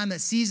period of time, that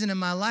season in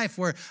my life,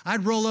 where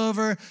I'd roll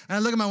over and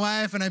I'd look at my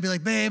wife and I'd be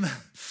like, "Babe,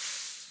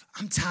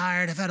 I'm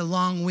tired. I've had a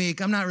long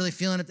week. I'm not really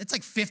feeling it.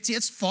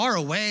 It's far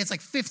away. It's like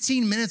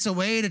 15 minutes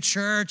away to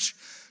church.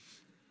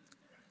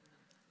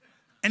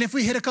 And if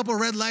we hit a couple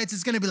red lights,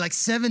 it's going to be like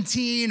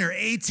 17 or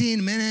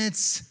 18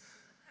 minutes.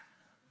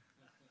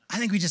 I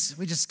think we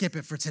just skip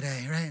it for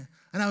today, right?"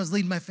 And I was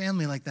leading my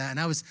family like that, and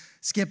I was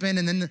skipping,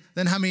 and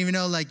then how many of you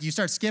know, like, you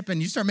start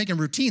skipping, you start making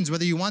routines,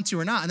 whether you want to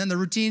or not, and then the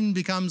routine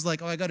becomes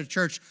like, oh, I go to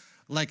church.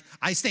 Like,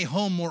 I stay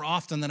home more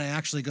often than I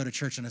actually go to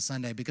church on a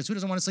Sunday, because who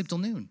doesn't want to sleep till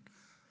noon?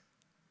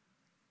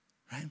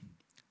 Right?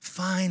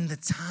 Find the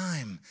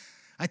time.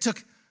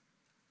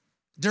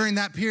 During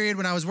that period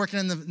when I was working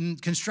in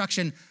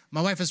construction,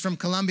 my wife is from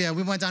Colombia.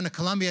 We went down to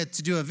Colombia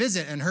to do a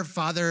visit, and her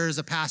father is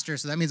a pastor,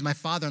 so that means my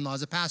father-in-law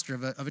is a pastor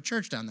of a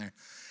church down there.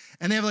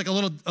 And they have like a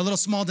little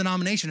small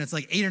denomination. It's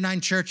like 8 or 9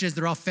 churches.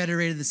 They're all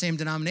federated the same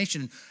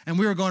denomination. And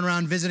we were going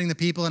around visiting the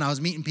people, and I was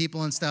meeting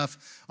people and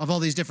stuff of all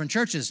these different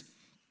churches.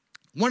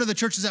 One of the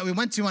churches that we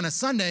went to on a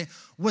Sunday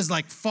was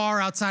like far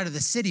outside of the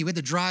city. We had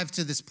to drive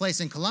to this place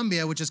in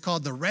Colombia, which is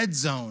called the Red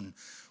Zone,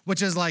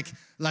 which is like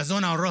La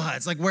Zona Roja.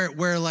 It's like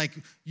where like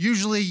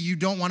usually you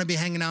don't want to be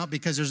hanging out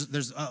because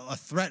there's a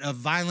threat of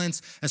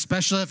violence,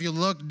 especially if you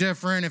look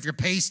different, if you're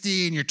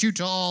pasty and you're too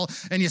tall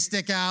and you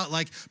stick out.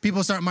 Like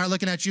people start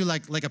looking at you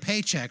like a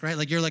paycheck, right?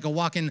 Like you're like a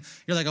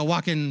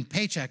walking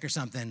paycheck or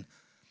something.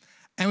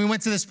 And we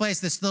went to this place,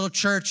 this little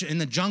church in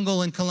the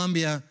jungle in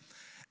Colombia,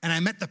 and I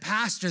met the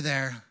pastor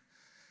there.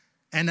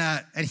 And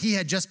he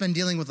had just been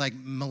dealing with like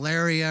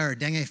malaria or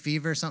dengue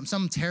fever,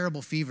 some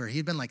terrible fever.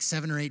 He'd been like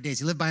 7 or 8 days.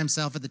 He lived by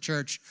himself at the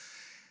church.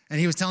 And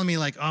he was telling me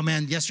like, oh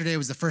man, yesterday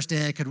was the first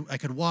day I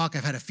could walk.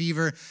 I've had a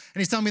fever. And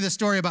he's telling me this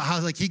story about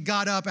how like he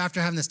got up after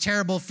having this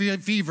terrible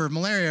fever,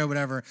 malaria or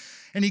whatever.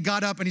 And he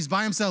got up and he's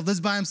by himself, lives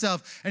by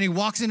himself. And he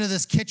walks into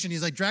this kitchen.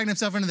 He's like dragging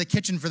himself into the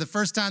kitchen for the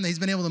first time that he's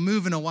been able to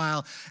move in a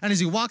while. And as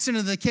he walks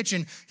into the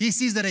kitchen, he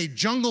sees that a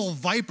jungle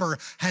viper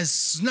has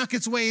snuck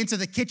its way into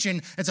the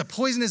kitchen. It's a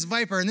poisonous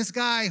viper. And this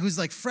guy who's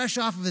like fresh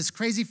off of this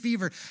crazy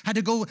fever had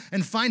to go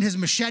and find his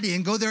machete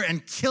and go there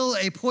and kill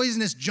a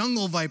poisonous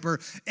jungle viper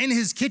in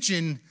his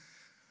kitchen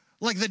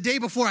like the day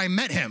before I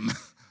met him.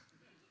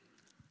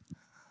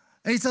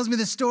 And he tells me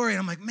this story, and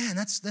I'm like, man,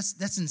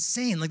 that's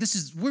insane. Like,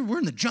 we're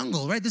in the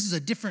jungle, right? This is a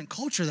different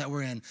culture that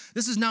we're in.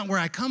 This is not where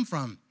I come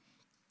from.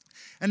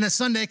 And then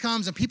Sunday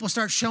comes, and people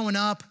start showing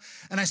up,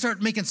 and I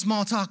start making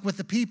small talk with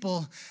the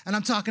people, and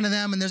I'm talking to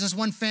them, and there's this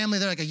one family,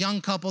 they're like a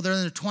young couple, they're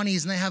in their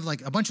 20s, and they have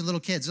like a bunch of little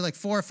kids. They're like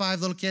 4 or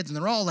 5 little kids, and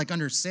they're all like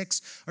under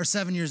 6 or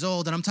 7 years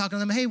old, and I'm talking to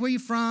them, hey, where are you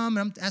from? And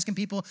I'm asking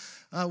people,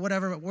 where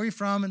are you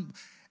from?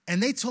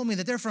 And they told me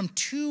that they're from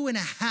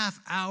 2.5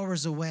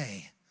 hours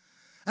away.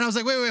 And I was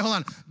like, wait, hold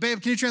on.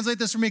 Babe, can you translate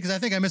this for me? Because I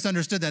think I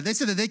misunderstood that. They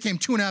said that they came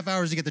 2.5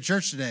 hours to get to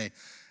church today.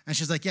 And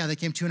she's like, yeah, they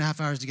came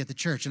 2.5 hours to get to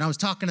church. And I was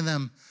talking to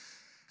them,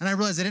 and I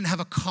realized they didn't have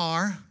a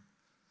car.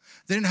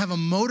 They didn't have a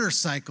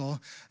motorcycle.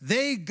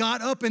 They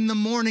got up in the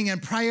morning and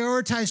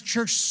prioritized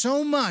church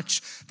so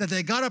much that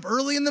they got up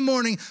early in the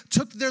morning,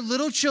 took their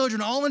little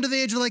children, all under the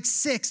age of like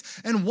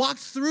 6, and walked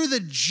through the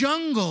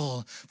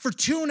jungle for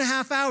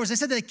 2.5 hours. They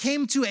said they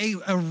came to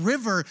a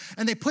river,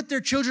 and they put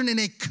their children in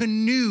a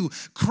canoe,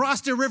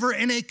 crossed a river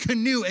in a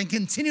canoe, and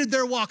continued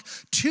their walk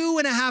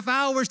 2.5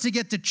 hours to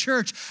get to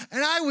church.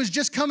 And I was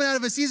just coming out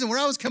of a season where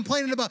I was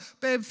complaining about,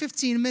 babe,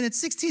 15 minutes,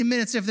 16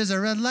 minutes if there's a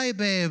red light,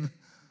 babe.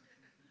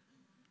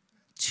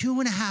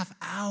 2.5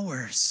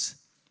 hours.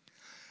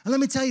 And let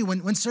me tell you,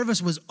 when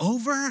service was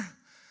over,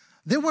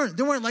 they weren't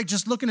like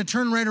just looking to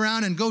turn right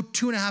around and go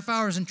 2.5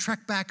 hours and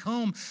trek back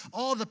home.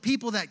 All the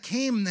people that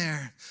came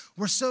there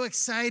were so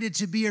excited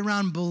to be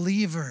around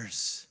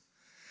believers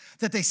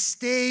that they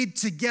stayed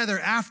together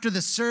after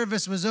the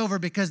service was over,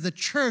 because the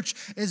church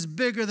is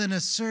bigger than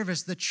a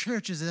service. The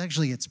church is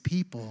actually its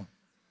people.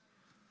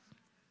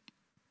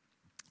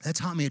 That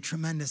taught me a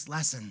tremendous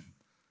lesson.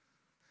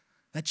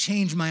 That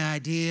changed my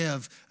idea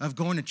of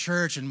going to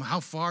church and how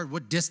far,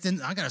 what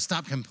distance. I got to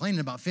stop complaining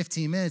about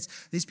 15 minutes.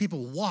 These people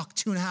walk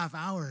 2.5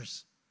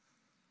 hours.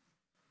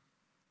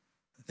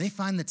 They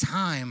find the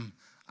time.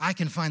 I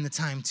can find the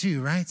time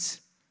too, right?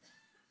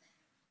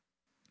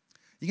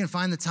 You can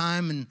find the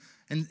time and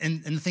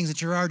the things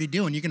that you're already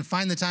doing. You can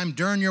find the time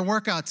during your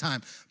workout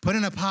time. Put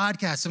in a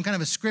podcast, some kind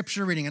of a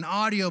scripture reading, an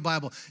audio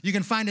Bible. You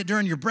can find it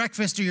during your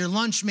breakfast or your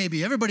lunch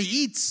maybe. Everybody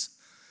eats.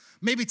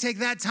 Maybe take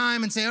that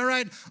time and say, all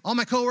right, all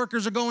my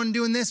coworkers are going and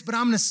doing this, but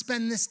I'm going to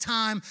spend this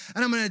time,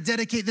 and I'm going to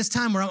dedicate this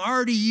time where I'm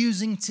already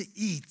using to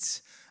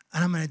eat,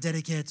 and I'm going to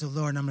dedicate it to the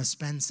Lord, and I'm going to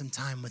spend some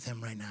time with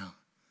him right now.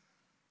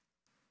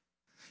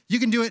 You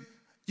can do it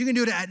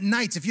at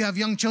nights if you have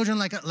young children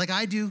like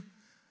I do,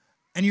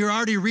 and you're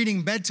already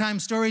reading bedtime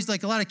stories.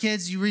 Like a lot of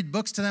kids, you read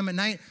books to them at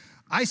night.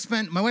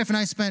 My wife and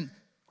I spent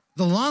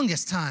the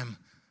longest time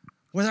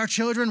with our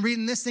children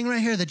reading this thing right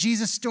here, the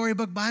Jesus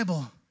Storybook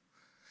Bible.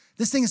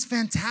 This thing is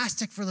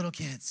fantastic for little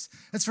kids.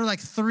 It's for like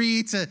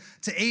 3 to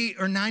 8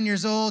 or 9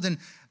 years old. And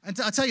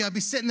I'll tell you, I'll be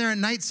sitting there at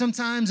night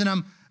sometimes, and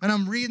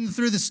I'm reading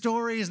through the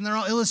stories, and they're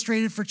all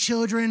illustrated for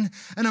children.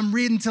 And I'm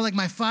reading to like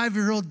my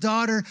 5-year-old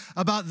daughter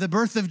about the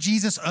birth of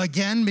Jesus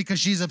again,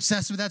 because she's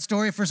obsessed with that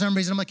story for some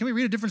reason. I'm like, can we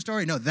read a different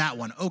story? No, that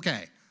one.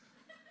 Okay.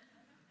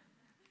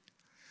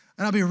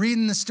 And I'll be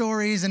reading the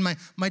stories, and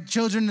my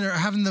children are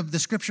having the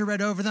scripture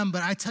read over them.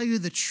 But I tell you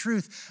the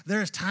truth,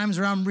 there's times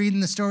where I'm reading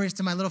the stories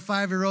to my little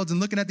 5-year-olds and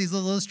looking at these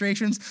little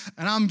illustrations,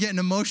 and I'm getting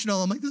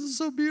emotional. I'm like, this is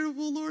so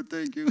beautiful, Lord,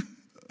 thank you.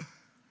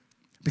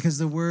 Because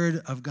the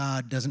word of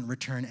God doesn't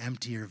return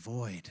empty or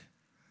void.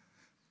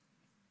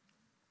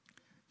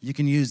 You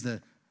can use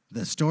the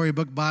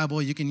storybook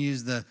Bible. You can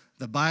use the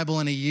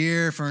Bible in a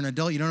year for an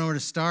adult. You don't know where to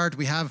start.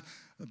 We have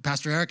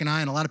Pastor Eric and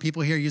I and a lot of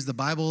people here use the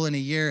Bible in a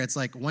year. It's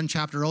like 1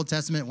 chapter Old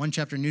Testament, 1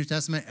 chapter New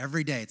Testament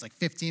every day. It's like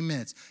 15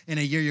 minutes. In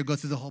a year, you'll go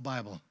through the whole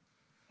Bible.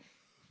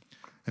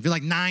 If you're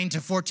like 9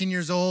 to 14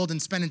 years old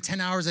and spending 10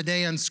 hours a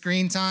day on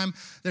screen time,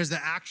 there's the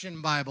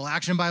Action Bible.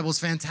 Action Bible is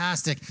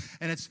fantastic,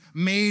 and it's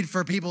made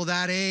for people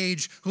that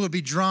age who would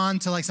be drawn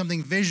to like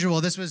something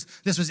visual. This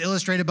was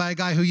illustrated by a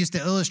guy who used to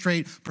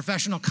illustrate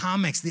professional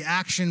comics, the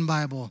Action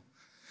Bible.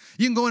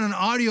 You can go in an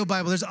audio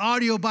Bible. There's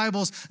audio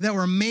Bibles that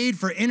were made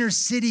for inner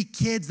city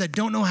kids that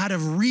don't know how to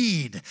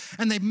read.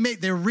 And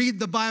they read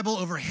the Bible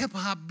over hip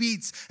hop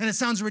beats. And it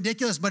sounds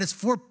ridiculous, but it's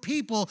for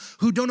people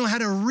who don't know how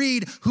to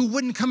read, who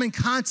wouldn't come in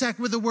contact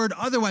with the word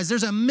otherwise.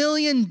 There's a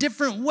million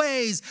different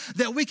ways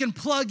that we can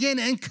plug in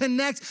and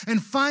connect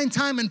and find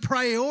time and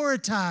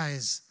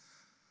prioritize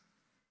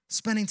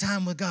spending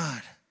time with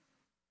God.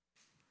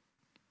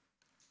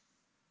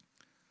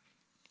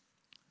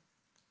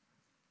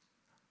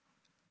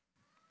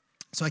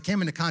 So I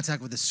came into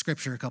contact with this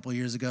scripture a couple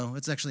years ago.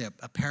 It's actually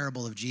a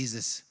parable of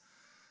Jesus.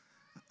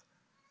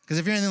 Because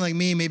if you're anything like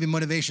me, maybe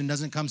motivation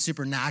doesn't come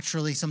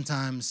supernaturally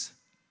sometimes.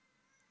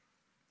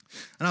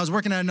 And I was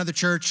working at another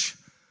church,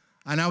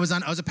 and I was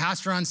a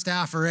pastor on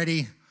staff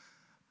already.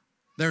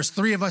 There's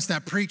 3 of us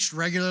that preached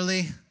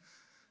regularly,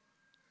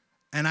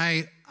 and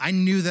I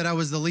knew that I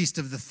was the least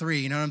of the 3.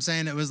 You know what I'm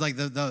saying? It was like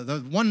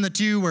the 1 and the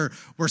 2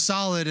 were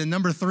solid, and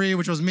number 3,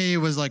 which was me,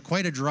 was like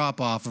quite a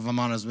drop off, if I'm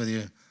honest with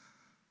you.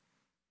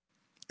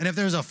 And if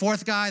there was a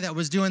 4th guy that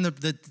was doing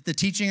the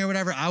teaching or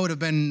whatever, I would have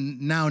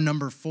been now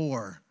number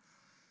 4.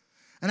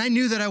 And I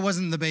knew that I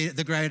wasn't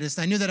the greatest.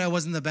 I knew that I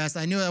wasn't the best.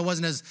 I knew I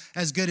wasn't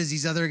as good as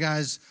these other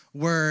guys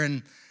were.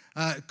 And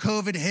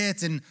COVID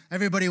hit, and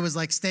everybody was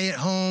like stay at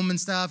home and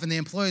stuff. And the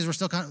employers were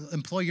still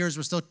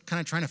kind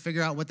of trying to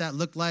figure out what that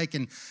looked like.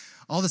 And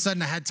all of a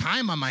sudden, I had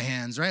time on my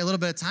hands, right? A little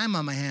bit of time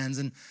on my hands,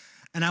 and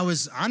I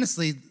was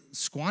honestly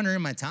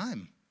squandering my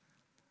time.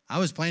 I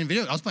was playing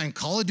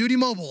Call of Duty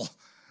Mobile,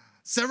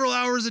 several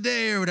hours a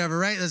day or whatever,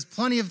 right? There's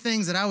plenty of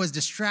things that I was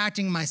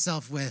distracting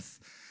myself with.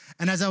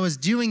 And as I was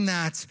doing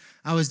that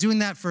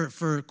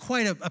for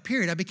quite a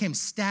period. I became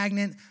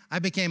stagnant. I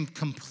became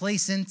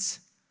complacent.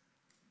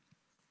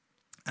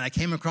 And I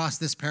came across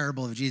this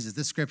parable of Jesus,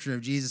 this scripture of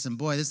Jesus, and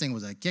boy, this thing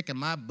was a kick in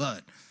my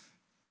butt.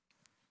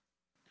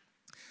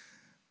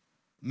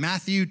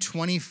 Matthew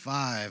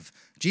 25.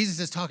 Jesus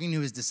is talking to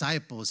his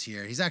disciples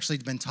here. He's actually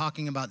been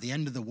talking about the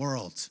end of the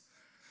world.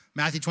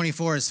 Matthew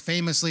 24 is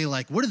famously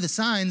like, what are the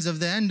signs of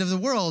the end of the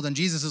world? And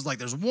Jesus is like,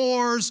 there's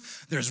wars,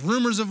 there's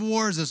rumors of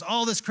wars, there's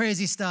all this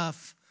crazy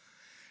stuff.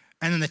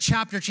 And then the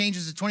chapter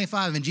changes to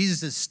 25, and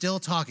Jesus is still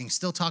talking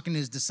to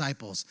his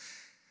disciples.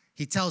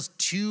 He tells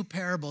 2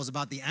 parables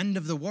about the end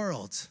of the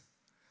world.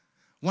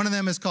 One of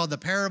them is called the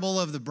parable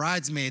of the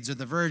bridesmaids or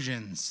the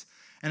virgins.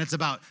 And it's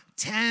about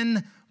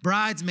 10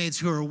 bridesmaids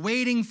who are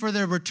waiting for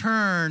the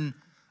return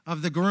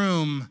of the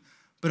groom,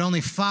 but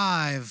only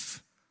 5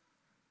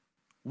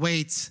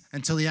 wait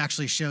until he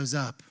actually shows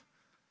up.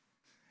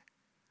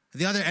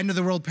 The other end of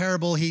the world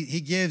parable he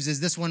gives is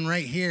this one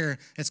right here.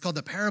 It's called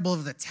the parable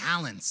of the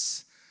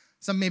talents.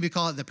 Some maybe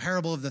call it the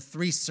parable of the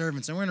 3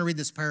 servants. And we're going to read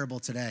this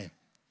parable today.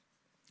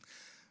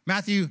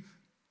 Matthew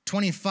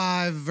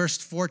 25, verse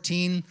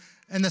 14.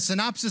 And the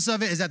synopsis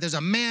of it is that there's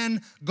a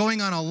man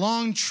going on a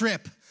long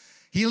trip.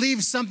 He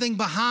leaves something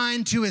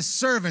behind to his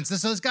servants.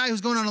 So this guy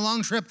who's going on a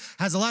long trip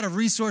has a lot of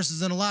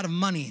resources and a lot of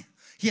money.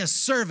 He has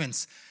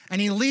servants,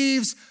 and he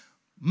leaves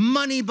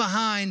money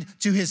behind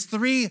to his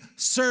 3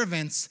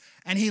 servants,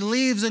 and he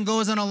leaves and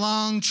goes on a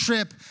long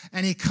trip,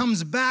 and he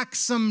comes back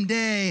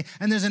someday,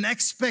 and there's an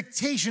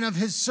expectation of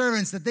his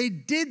servants that they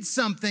did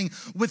something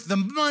with the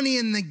money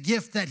and the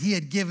gift that he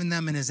had given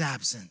them in his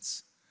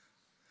absence.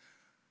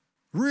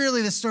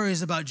 Really, the story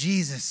is about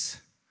Jesus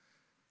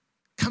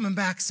coming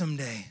back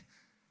someday.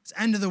 It's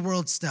end of the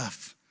world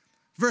stuff.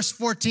 Verse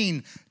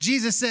 14,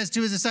 Jesus says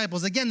to his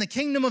disciples, again, the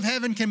kingdom of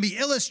heaven can be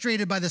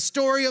illustrated by the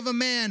story of a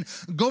man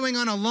going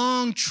on a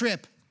long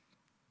trip.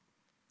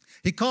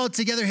 He called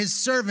together his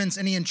servants,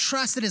 and he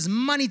entrusted his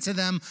money to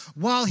them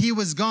while he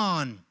was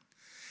gone.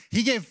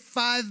 He gave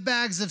 5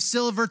 bags of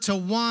silver to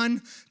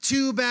one,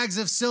 2 bags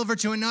of silver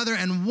to another,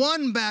 and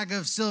 1 bag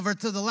of silver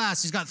to the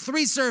last. He's got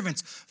 3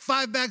 servants,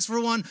 5 bags for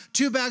one,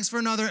 2 bags for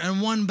another,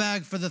 and 1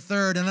 bag for the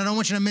third. And I don't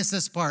want you to miss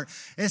this part.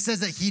 It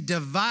says that he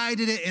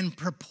divided it in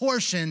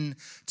proportion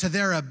to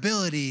their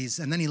abilities,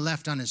 and then he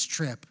left on his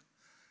trip.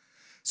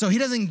 So he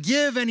doesn't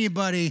give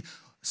anybody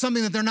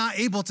something that they're not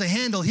able to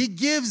handle. He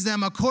gives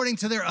them according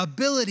to their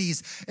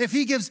abilities. If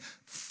he gives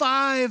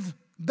 5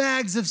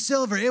 bags of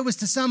silver, it was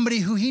to somebody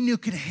who he knew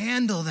could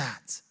handle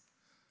that.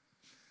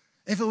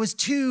 If it was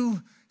 2,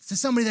 to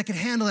somebody that could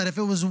handle that. If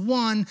it was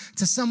 1,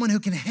 to someone who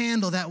can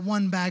handle that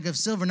 1 bag of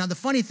silver. Now, the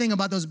funny thing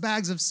about those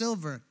bags of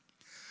silver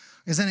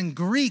is that in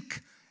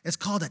Greek, it's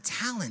called a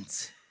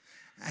talent.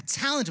 A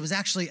talent was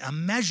actually a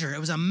measure. It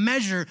was a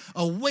measure,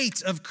 a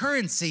weight of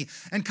currency.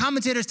 And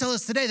commentators tell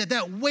us today that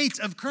that weight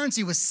of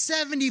currency was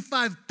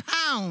 75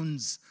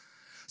 pounds.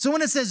 So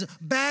when it says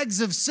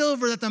bags of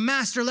silver that the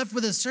master left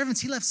with his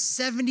servants, he left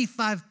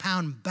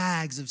 75-pound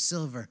bags of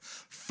silver.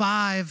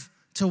 5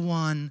 to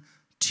one,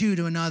 2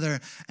 to another.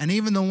 And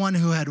even the one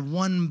who had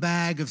 1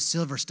 bag of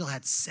silver still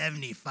had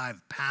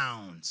 75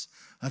 pounds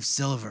of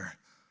silver.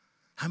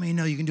 How many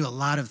know you can do a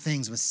lot of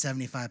things with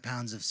 75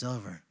 pounds of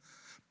silver?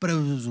 But it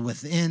was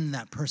within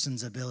that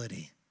person's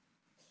ability.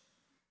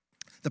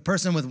 The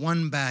person with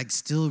 1 bag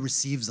still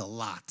receives a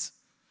lot.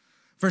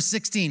 Verse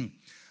 16,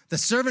 the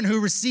servant who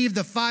received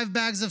the 5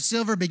 bags of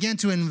silver began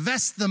to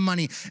invest the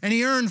money, and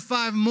he earned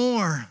 5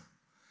 more.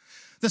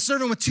 The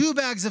servant with 2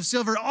 bags of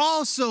silver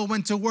also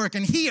went to work,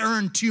 and he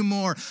earned 2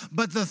 more.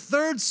 But the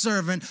third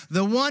servant,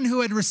 the one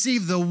who had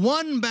received the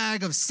 1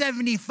 bag of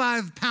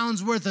 75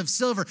 pounds worth of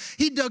silver,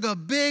 he dug a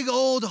big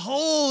old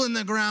hole in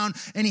the ground,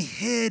 and he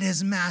hid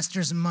his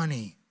master's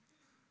money.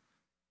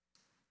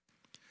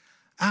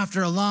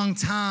 After a long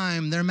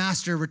time, their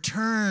master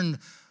returned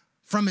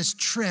from his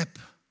trip.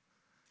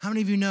 How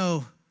many of you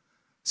know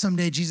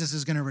someday Jesus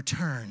is going to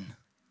return?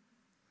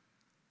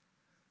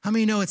 How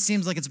many know it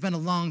seems like it's been a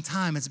long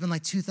time? It's been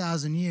like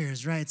 2,000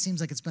 years, right? It seems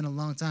like it's been a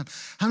long time.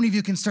 How many of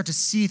you can start to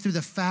see through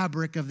the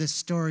fabric of this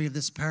story, of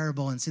this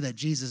parable, and see that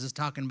Jesus is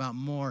talking about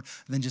more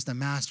than just a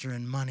master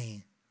and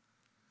money?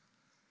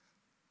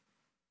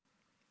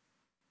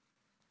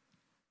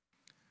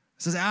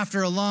 It says,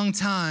 after a long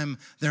time,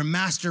 their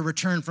master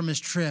returned from his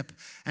trip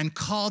and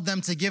called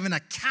them to give an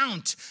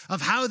account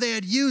of how they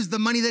had used the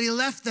money that he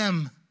left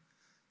them.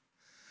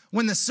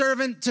 When the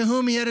servant to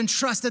whom he had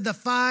entrusted the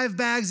 5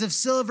 bags of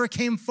silver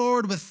came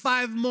forward with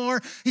 5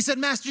 more, he said,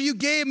 Master, you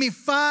gave me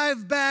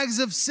 5 bags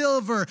of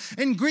silver.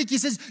 In Greek, he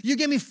says, you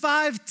gave me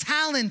 5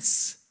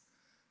 talents.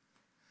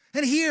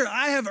 And here,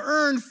 I have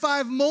earned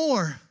 5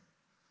 more.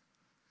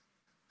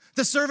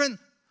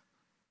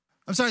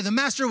 The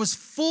master was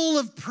full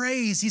of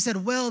praise. He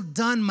said, well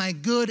done, my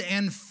good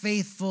and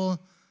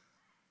faithful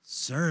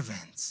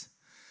servant.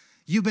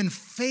 You've been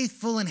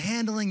faithful in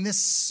handling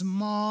this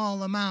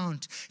small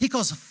amount. He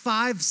calls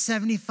 5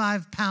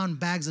 75-pound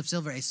bags of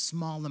silver a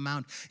small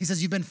amount. He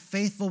says, you've been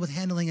faithful with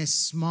handling a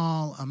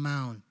small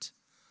amount.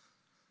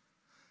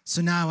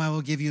 So now I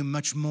will give you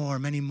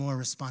many more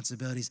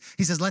responsibilities.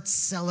 He says, let's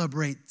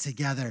celebrate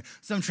together.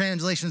 Some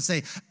translations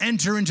say,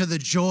 enter into the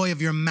joy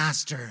of your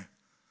master.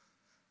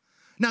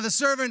 Now the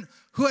servant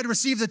who had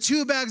received the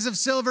 2 bags of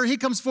silver, he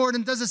comes forward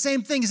and does the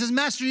same thing. He says,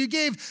 Master, you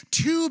gave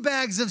 2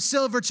 bags of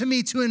silver to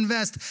me to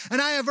invest, and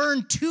I have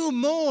earned 2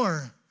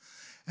 more.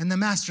 And the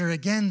master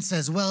again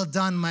says, well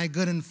done, my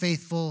good and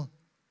faithful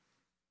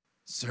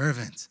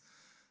servant.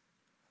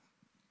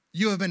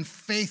 You have been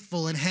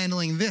faithful in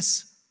handling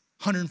this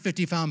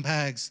 150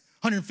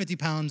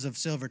 pounds of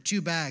silver,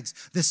 2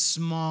 bags, this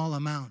small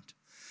amount.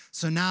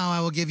 So now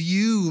I will give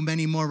you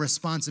many more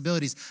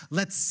responsibilities.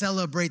 Let's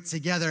celebrate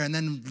together. And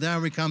then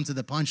there we come to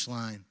the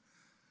punchline.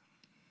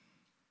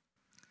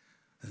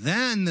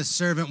 Then the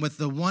servant with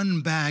the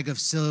 1 bag of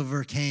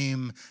silver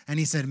came and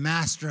he said,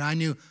 Master, I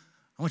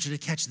want you to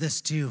catch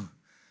this too.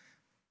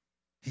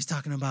 He's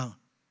talking about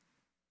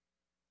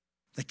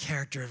the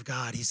character of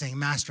God. He's saying,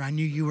 Master, I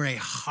knew you were a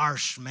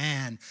harsh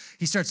man.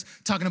 He starts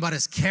talking about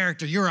his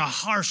character. You're a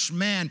harsh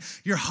man.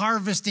 You're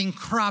harvesting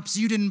crops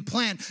you didn't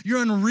plant.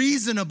 You're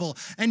unreasonable.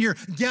 And you're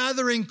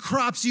gathering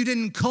crops you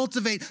didn't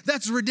cultivate.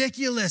 That's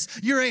ridiculous.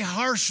 You're a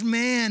harsh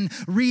man.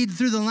 Read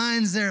through the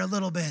lines there a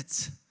little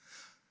bit.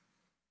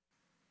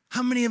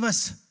 How many of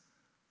us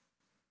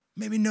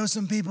maybe know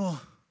some people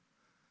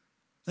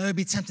that would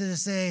be tempted to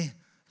say,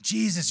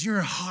 Jesus,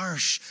 you're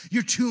harsh.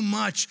 You're too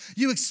much.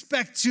 You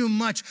expect too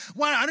much.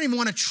 Why? I don't even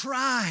want to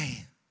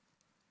try.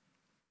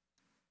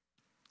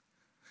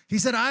 He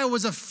said, I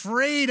was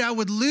afraid I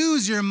would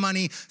lose your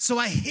money, so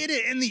I hid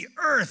it in the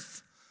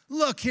earth.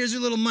 Look, here's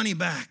your little money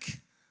back.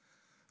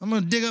 I'm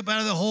going to dig up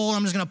out of the hole.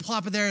 I'm just going to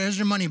plop it there. Here's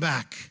your money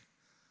back.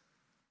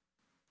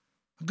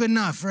 Good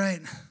enough, right?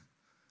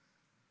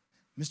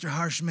 Mr.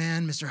 Harsh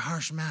Man, Mr.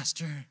 Harsh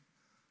Master,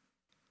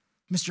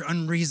 Mr.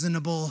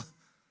 Unreasonable.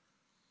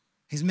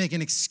 He's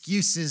making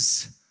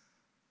excuses.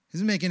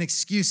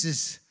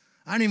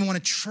 I don't even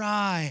want to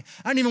try.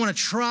 I don't even want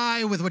to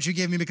try with what you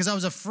gave me because I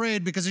was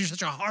afraid because you're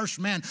such a harsh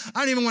man.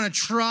 I don't even want to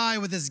try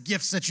with these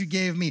gifts that you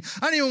gave me.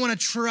 I don't even want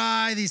to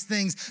try these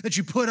things that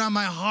you put on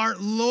my heart,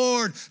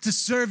 Lord, to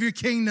serve your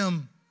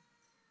kingdom.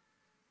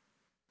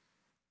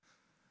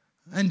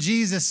 And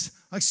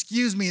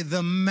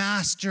the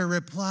master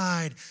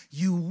replied,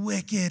 you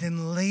wicked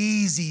and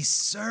lazy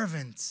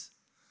servant.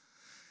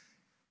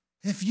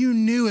 If you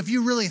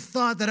really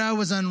thought that I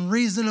was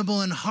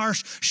unreasonable and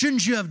harsh,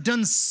 shouldn't you have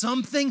done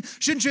something?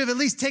 Shouldn't you have at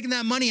least taken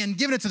that money and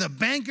given it to the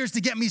bankers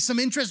to get me some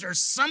interest or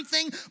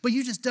something? But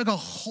you just dug a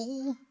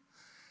hole? It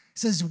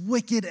says,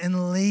 wicked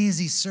and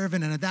lazy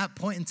servant. And at that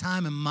point in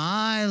time in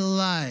my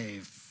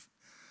life,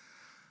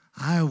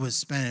 I was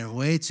spending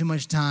way too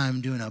much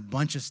time doing a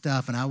bunch of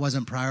stuff, and I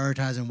wasn't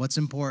prioritizing what's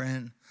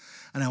important,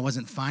 and I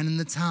wasn't finding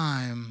the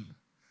time.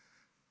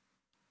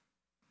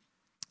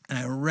 And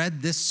I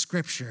read this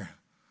scripture.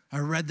 I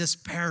read this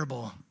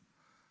parable.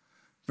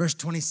 Verse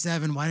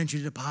 27, why didn't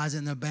you deposit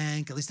in the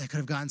bank? At least I could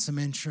have gotten some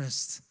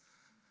interest.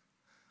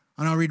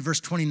 And I'll read verse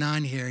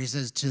 29 here. He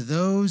says, to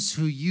those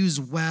who use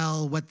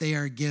well what they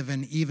are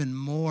given, even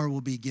more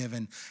will be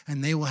given,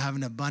 and they will have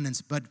an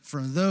abundance. But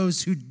for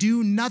those who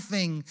do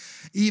nothing,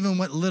 even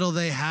what little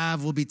they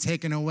have will be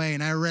taken away.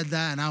 And I read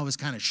that and I was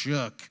kind of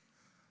shook.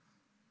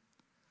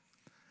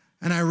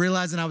 And I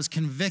realized, and I was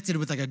convicted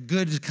with like a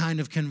good kind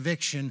of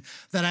conviction,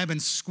 that I've been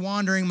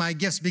squandering my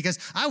gifts because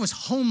I was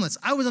homeless.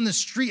 I was on the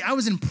street. I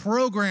was in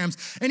programs.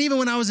 And even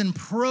when I was in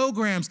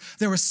programs,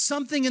 there was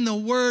something in the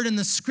word and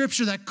the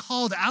scripture that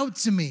called out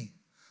to me.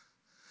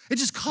 It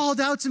just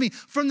called out to me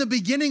from the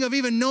beginning of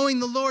even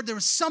knowing the Lord. There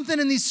was something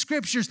in these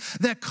scriptures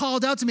that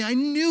called out to me. I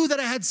knew that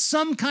I had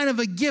some kind of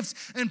a gift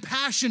and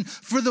passion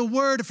for the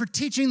word, for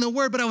teaching the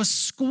word, but I was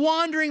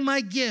squandering my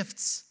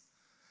gifts.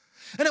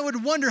 And I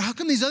would wonder, how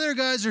come these other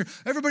guys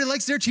everybody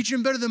likes their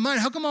teaching better than mine?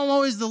 How come I'm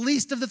always the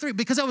least of the 3?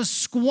 Because I was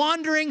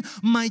squandering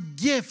my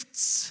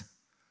gifts.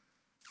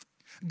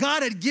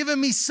 God had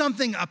given me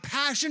something, a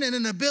passion and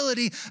an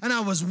ability, and I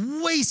was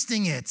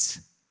wasting it.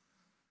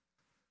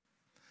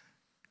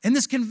 And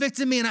this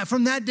convicted me, and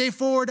from that day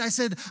forward, I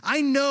said,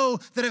 I know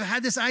that I've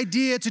had this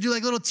idea to do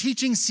like little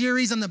teaching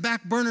series on the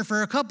back burner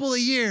for a couple of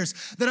years,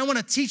 that I want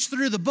to teach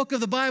through the book of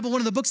the Bible, one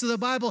of the books of the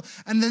Bible.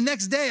 And the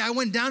next day, I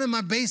went down in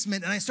my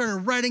basement, and I started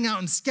writing out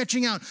and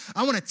sketching out.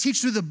 I want to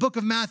teach through the book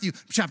of Matthew,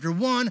 chapter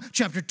 1,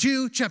 chapter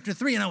 2, chapter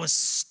 3, and I was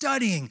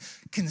studying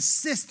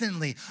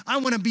consistently. I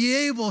want to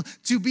be able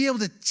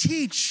to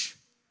teach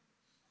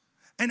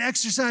and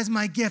exercise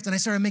my gift. And I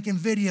started making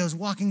videos,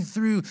 walking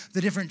through the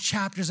different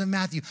chapters of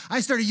Matthew. I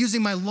started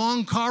using my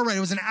long car ride.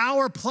 It was an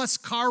hour-plus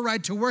car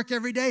ride to work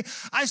every day.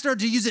 I started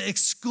to use it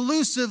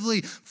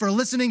exclusively for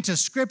listening to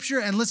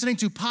Scripture and listening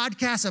to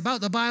podcasts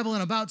about the Bible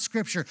and about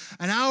Scripture.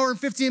 An hour and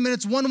 15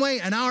 minutes one way,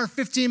 an hour and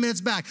 15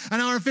 minutes back,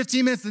 an hour and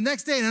 15 minutes the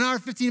next day, and an hour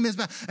and 15 minutes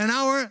back, an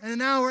hour and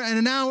an hour and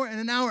an hour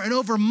and an hour, and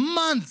over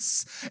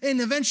months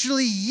and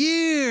eventually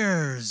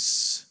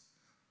years.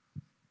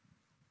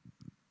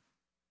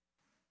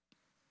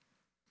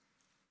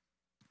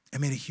 It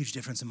made a huge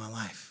difference in my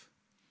life.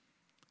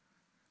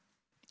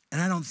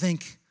 And I don't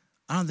think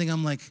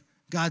I'm like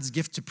God's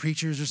gift to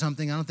preachers or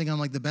something. I don't think I'm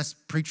like the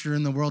best preacher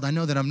in the world. I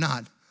know that I'm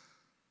not.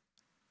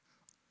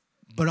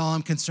 But all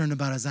I'm concerned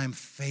about is I'm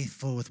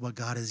faithful with what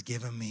God has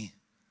given me.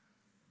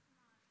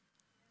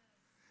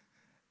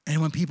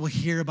 And when people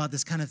hear about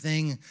this kind of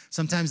thing,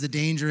 sometimes the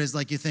danger is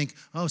like you think,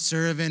 oh,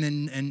 serving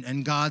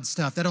and God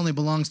stuff, that only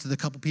belongs to the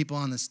couple people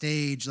on the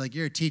stage. Like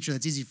you're a teacher,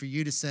 that's easy for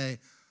you to say.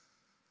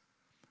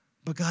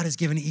 But God has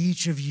given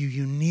each of you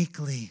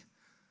uniquely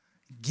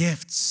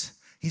gifts.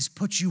 He's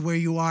put you where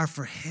you are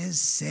for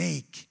His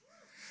sake.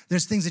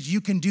 There's things that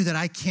you can do that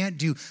I can't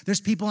do. There's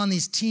people on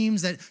these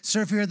teams that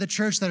serve here at the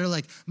church that are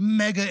like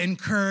mega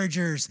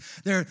encouragers.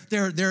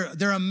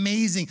 They're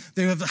amazing.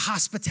 They have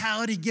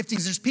hospitality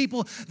giftings. There's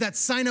people that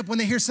sign up when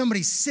they hear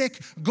somebody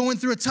sick, going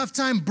through a tough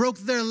time, broke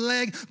their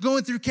leg,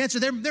 going through cancer.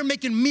 They're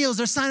making meals.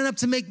 They're signing up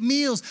to make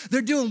meals.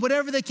 They're doing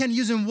whatever they can,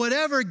 using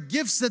whatever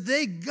gifts that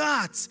they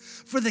got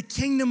for the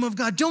kingdom of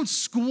God. Don't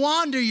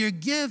squander your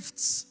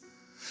gifts.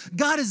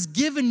 God has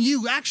given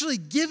you,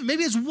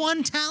 maybe it's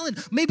one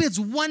talent, maybe it's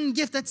one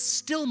gift, that's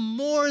still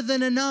more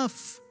than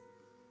enough.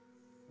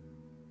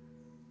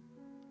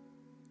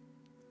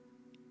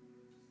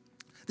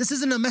 This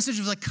isn't a message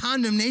of like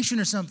condemnation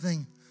or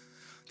something.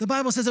 The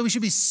Bible says that we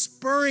should be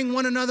spurring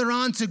one another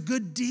on to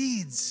good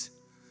deeds.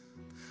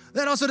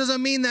 That also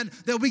doesn't mean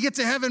that we get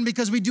to heaven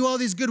because we do all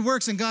these good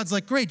works and God's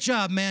like, great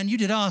job, man, you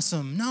did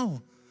awesome.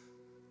 No.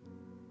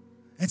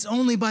 It's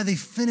only by the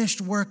finished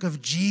work of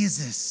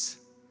Jesus.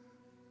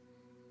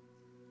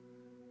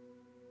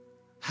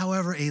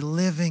 However, a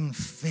living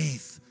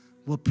faith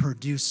will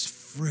produce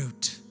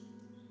fruit.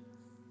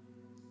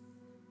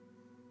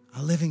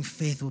 A living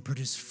faith will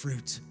produce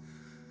fruit.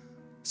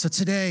 So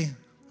today,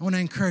 I want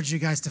to encourage you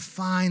guys to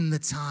find the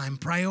time,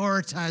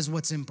 prioritize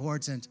what's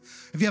important.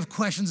 If you have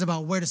questions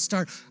about where to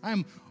start,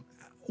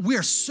 we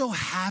are so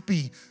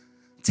happy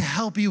to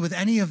help you with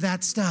any of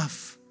that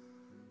stuff.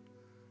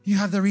 You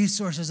have the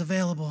resources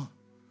available.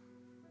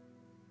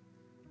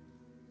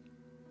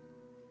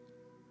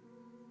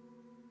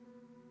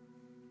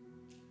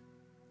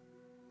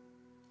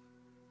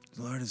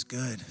 The Lord is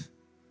good.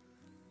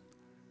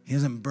 He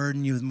doesn't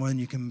burden you with more than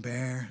you can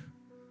bear.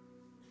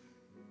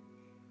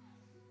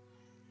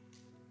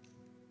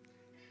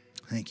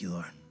 Thank you,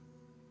 Lord.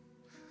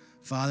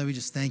 Father, we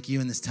just thank you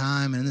in this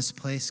time and in this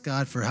place,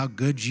 God, for how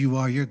good you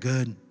are. You're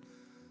good.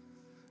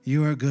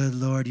 You are good,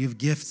 Lord. You've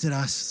gifted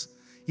us,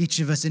 each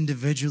of us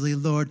individually,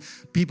 Lord.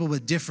 People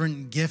with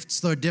different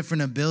gifts, Lord,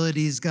 different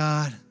abilities,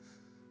 God.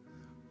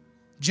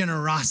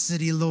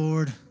 Generosity,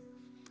 Lord.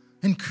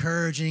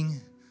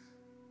 Encouraging.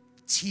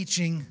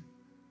 Teaching,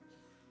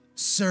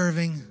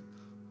 serving,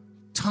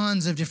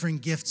 tons of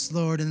different gifts,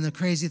 Lord. And the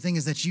crazy thing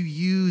is that you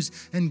use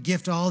and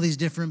gift all these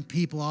different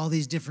people, all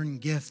these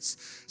different gifts,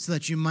 so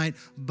that you might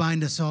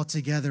bind us all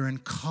together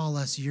and call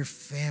us your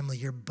family,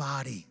 your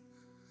body.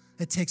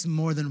 It takes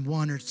more than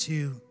one or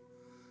two.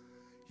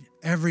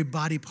 Every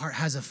body part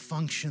has a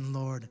function,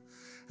 Lord.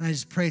 And I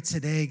just pray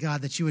today,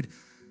 God, that you would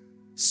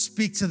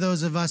speak to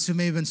those of us who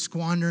may have been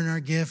squandering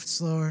our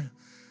gifts, Lord,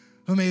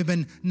 who may have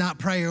been not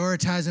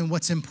prioritizing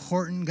what's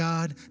important,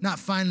 God, not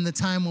finding the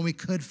time when we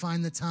could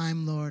find the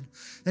time, Lord,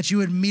 that you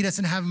would meet us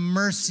and have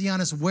mercy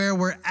on us where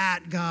we're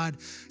at, God.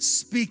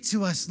 Speak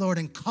to us, Lord,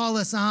 and call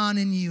us on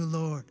in you,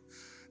 Lord,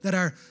 that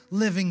our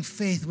living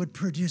faith would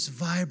produce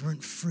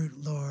vibrant fruit,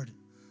 Lord,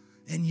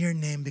 in your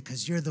name,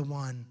 because you're the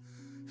one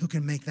who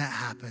can make that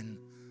happen.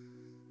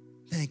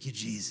 Thank you,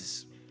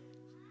 Jesus.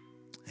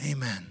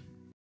 Amen.